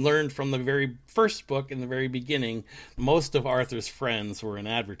we learned from the very first book in the very beginning, most of Arthur's friends were in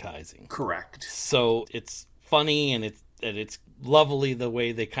advertising. Correct. So it's funny, and it's lovely the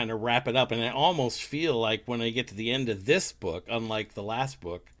way they kind of wrap it up. And I almost feel like when I get to the end of this book, unlike the last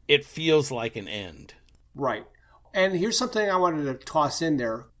book, it feels like an end. Right. And here's something I wanted to toss in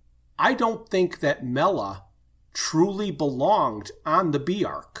there. I don't think that Mela truly belonged on the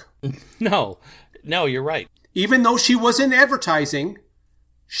Bee-Ark. No, you're right. Even though she was in advertising,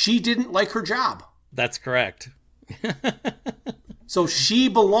 she didn't like her job. That's correct. So she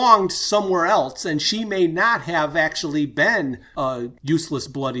belonged somewhere else, and she may not have actually been a useless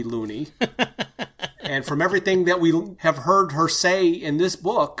bloody loony. And from everything that we have heard her say in this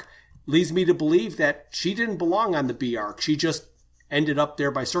book, leads me to believe that she didn't belong on the Bee-Ark. She just ended up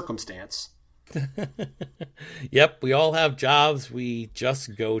there by circumstance. Yep, we all have jobs we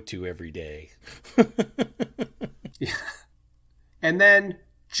just go to every day. Yeah. And then,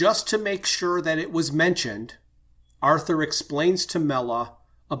 just to make sure that it was mentioned, Arthur explains to Mela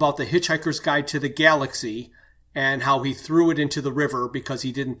about the Hitchhiker's Guide to the Galaxy and how he threw it into the river because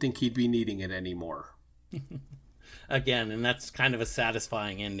he didn't think he'd be needing it anymore. Again, and that's kind of a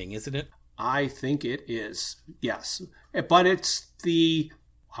satisfying ending, isn't it? I think it is, yes. But it's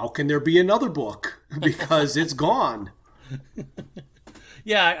how can there be another book? Because it's gone.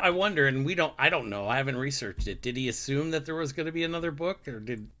 Yeah, I wonder, and I don't know. I haven't researched it. Did he assume that there was going to be another book, or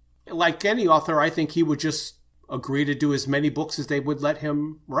did... Like any author, I think he would just agree to do as many books as they would let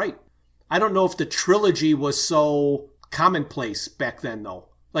him write. I don't know if the trilogy was so commonplace back then, though.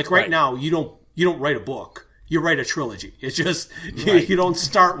 Like right now, you don't write a book. You write a trilogy. It's just, right. You don't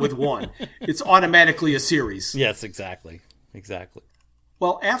start with one. It's automatically a series. Yes, exactly. Exactly.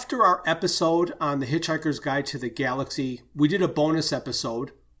 Well, after our episode on The Hitchhiker's Guide to the Galaxy, we did a bonus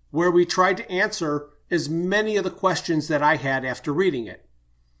episode where we tried to answer as many of the questions that I had after reading it.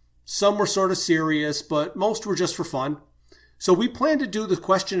 Some were sort of serious, but most were just for fun. So we plan to do the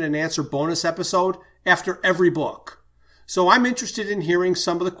question and answer bonus episode after every book. So I'm interested in hearing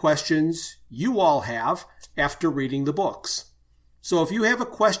some of the questions you all have after reading the books. So if you have a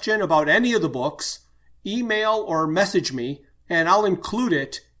question about any of the books, email or message me, and I'll include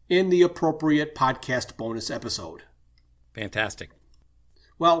it in the appropriate podcast bonus episode. Fantastic.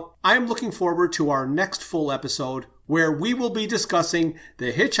 Well, I'm looking forward to our next full episode where we will be discussing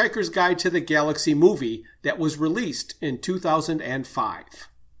The Hitchhiker's Guide to the Galaxy movie that was released in 2005.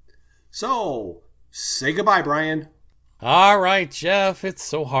 So, say goodbye, Brian. All right, Jeff. It's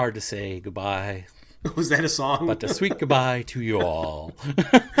so hard to say goodbye. Was that a song? But a sweet goodbye to you all.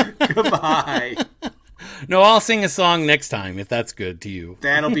 Goodbye. No, I'll sing a song next time, if that's good to you.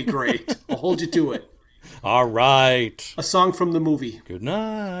 That'll be great. I'll hold you to it. All right. A song from the movie. Good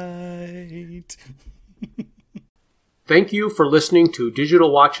night. Thank you for listening to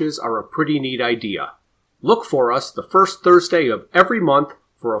Digital Watches Are a Pretty Neat Idea. Look for us the first Thursday of every month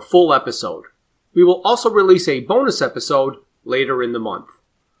for a full episode. We will also release a bonus episode later in the month.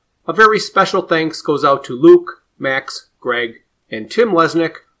 A very special thanks goes out to Luke, Max, Greg, and Tim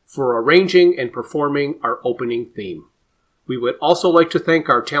Lesnick for arranging and performing our opening theme. We would also like to thank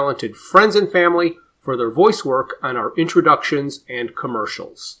our talented friends and family for their voice work on our introductions and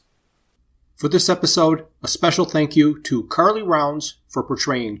commercials. For this episode, a special thank you to Carly Rounds for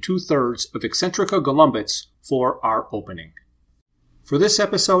portraying 2/3 of Eccentrica Golumbitz for our opening. For this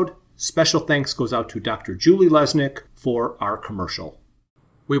episode, special thanks goes out to Dr. Julie Lesnick for our commercial.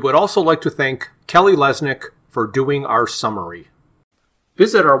 We would also like to thank Kelly Lesnick for doing our summary.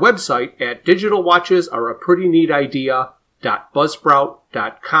 Visit our website at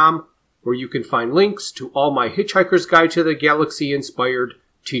digitalwatchesareaprettyneatidea.buzzsprout.com, where you can find links to all my Hitchhiker's Guide to the Galaxy inspired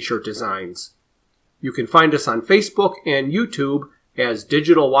t-shirt designs. You can find us on Facebook and YouTube as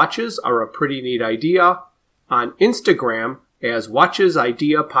Digital Watches Are a Pretty Neat Idea, on Instagram as Watches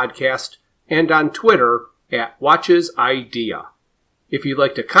Idea Podcast, and on Twitter at Watches Idea. If you'd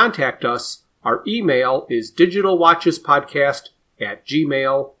like to contact us, our email is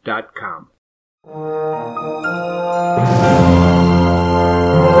digitalwatchespodcast@gmail.com.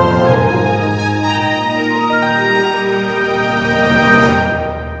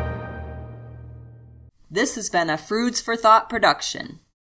 This has been a Froods for Thought production.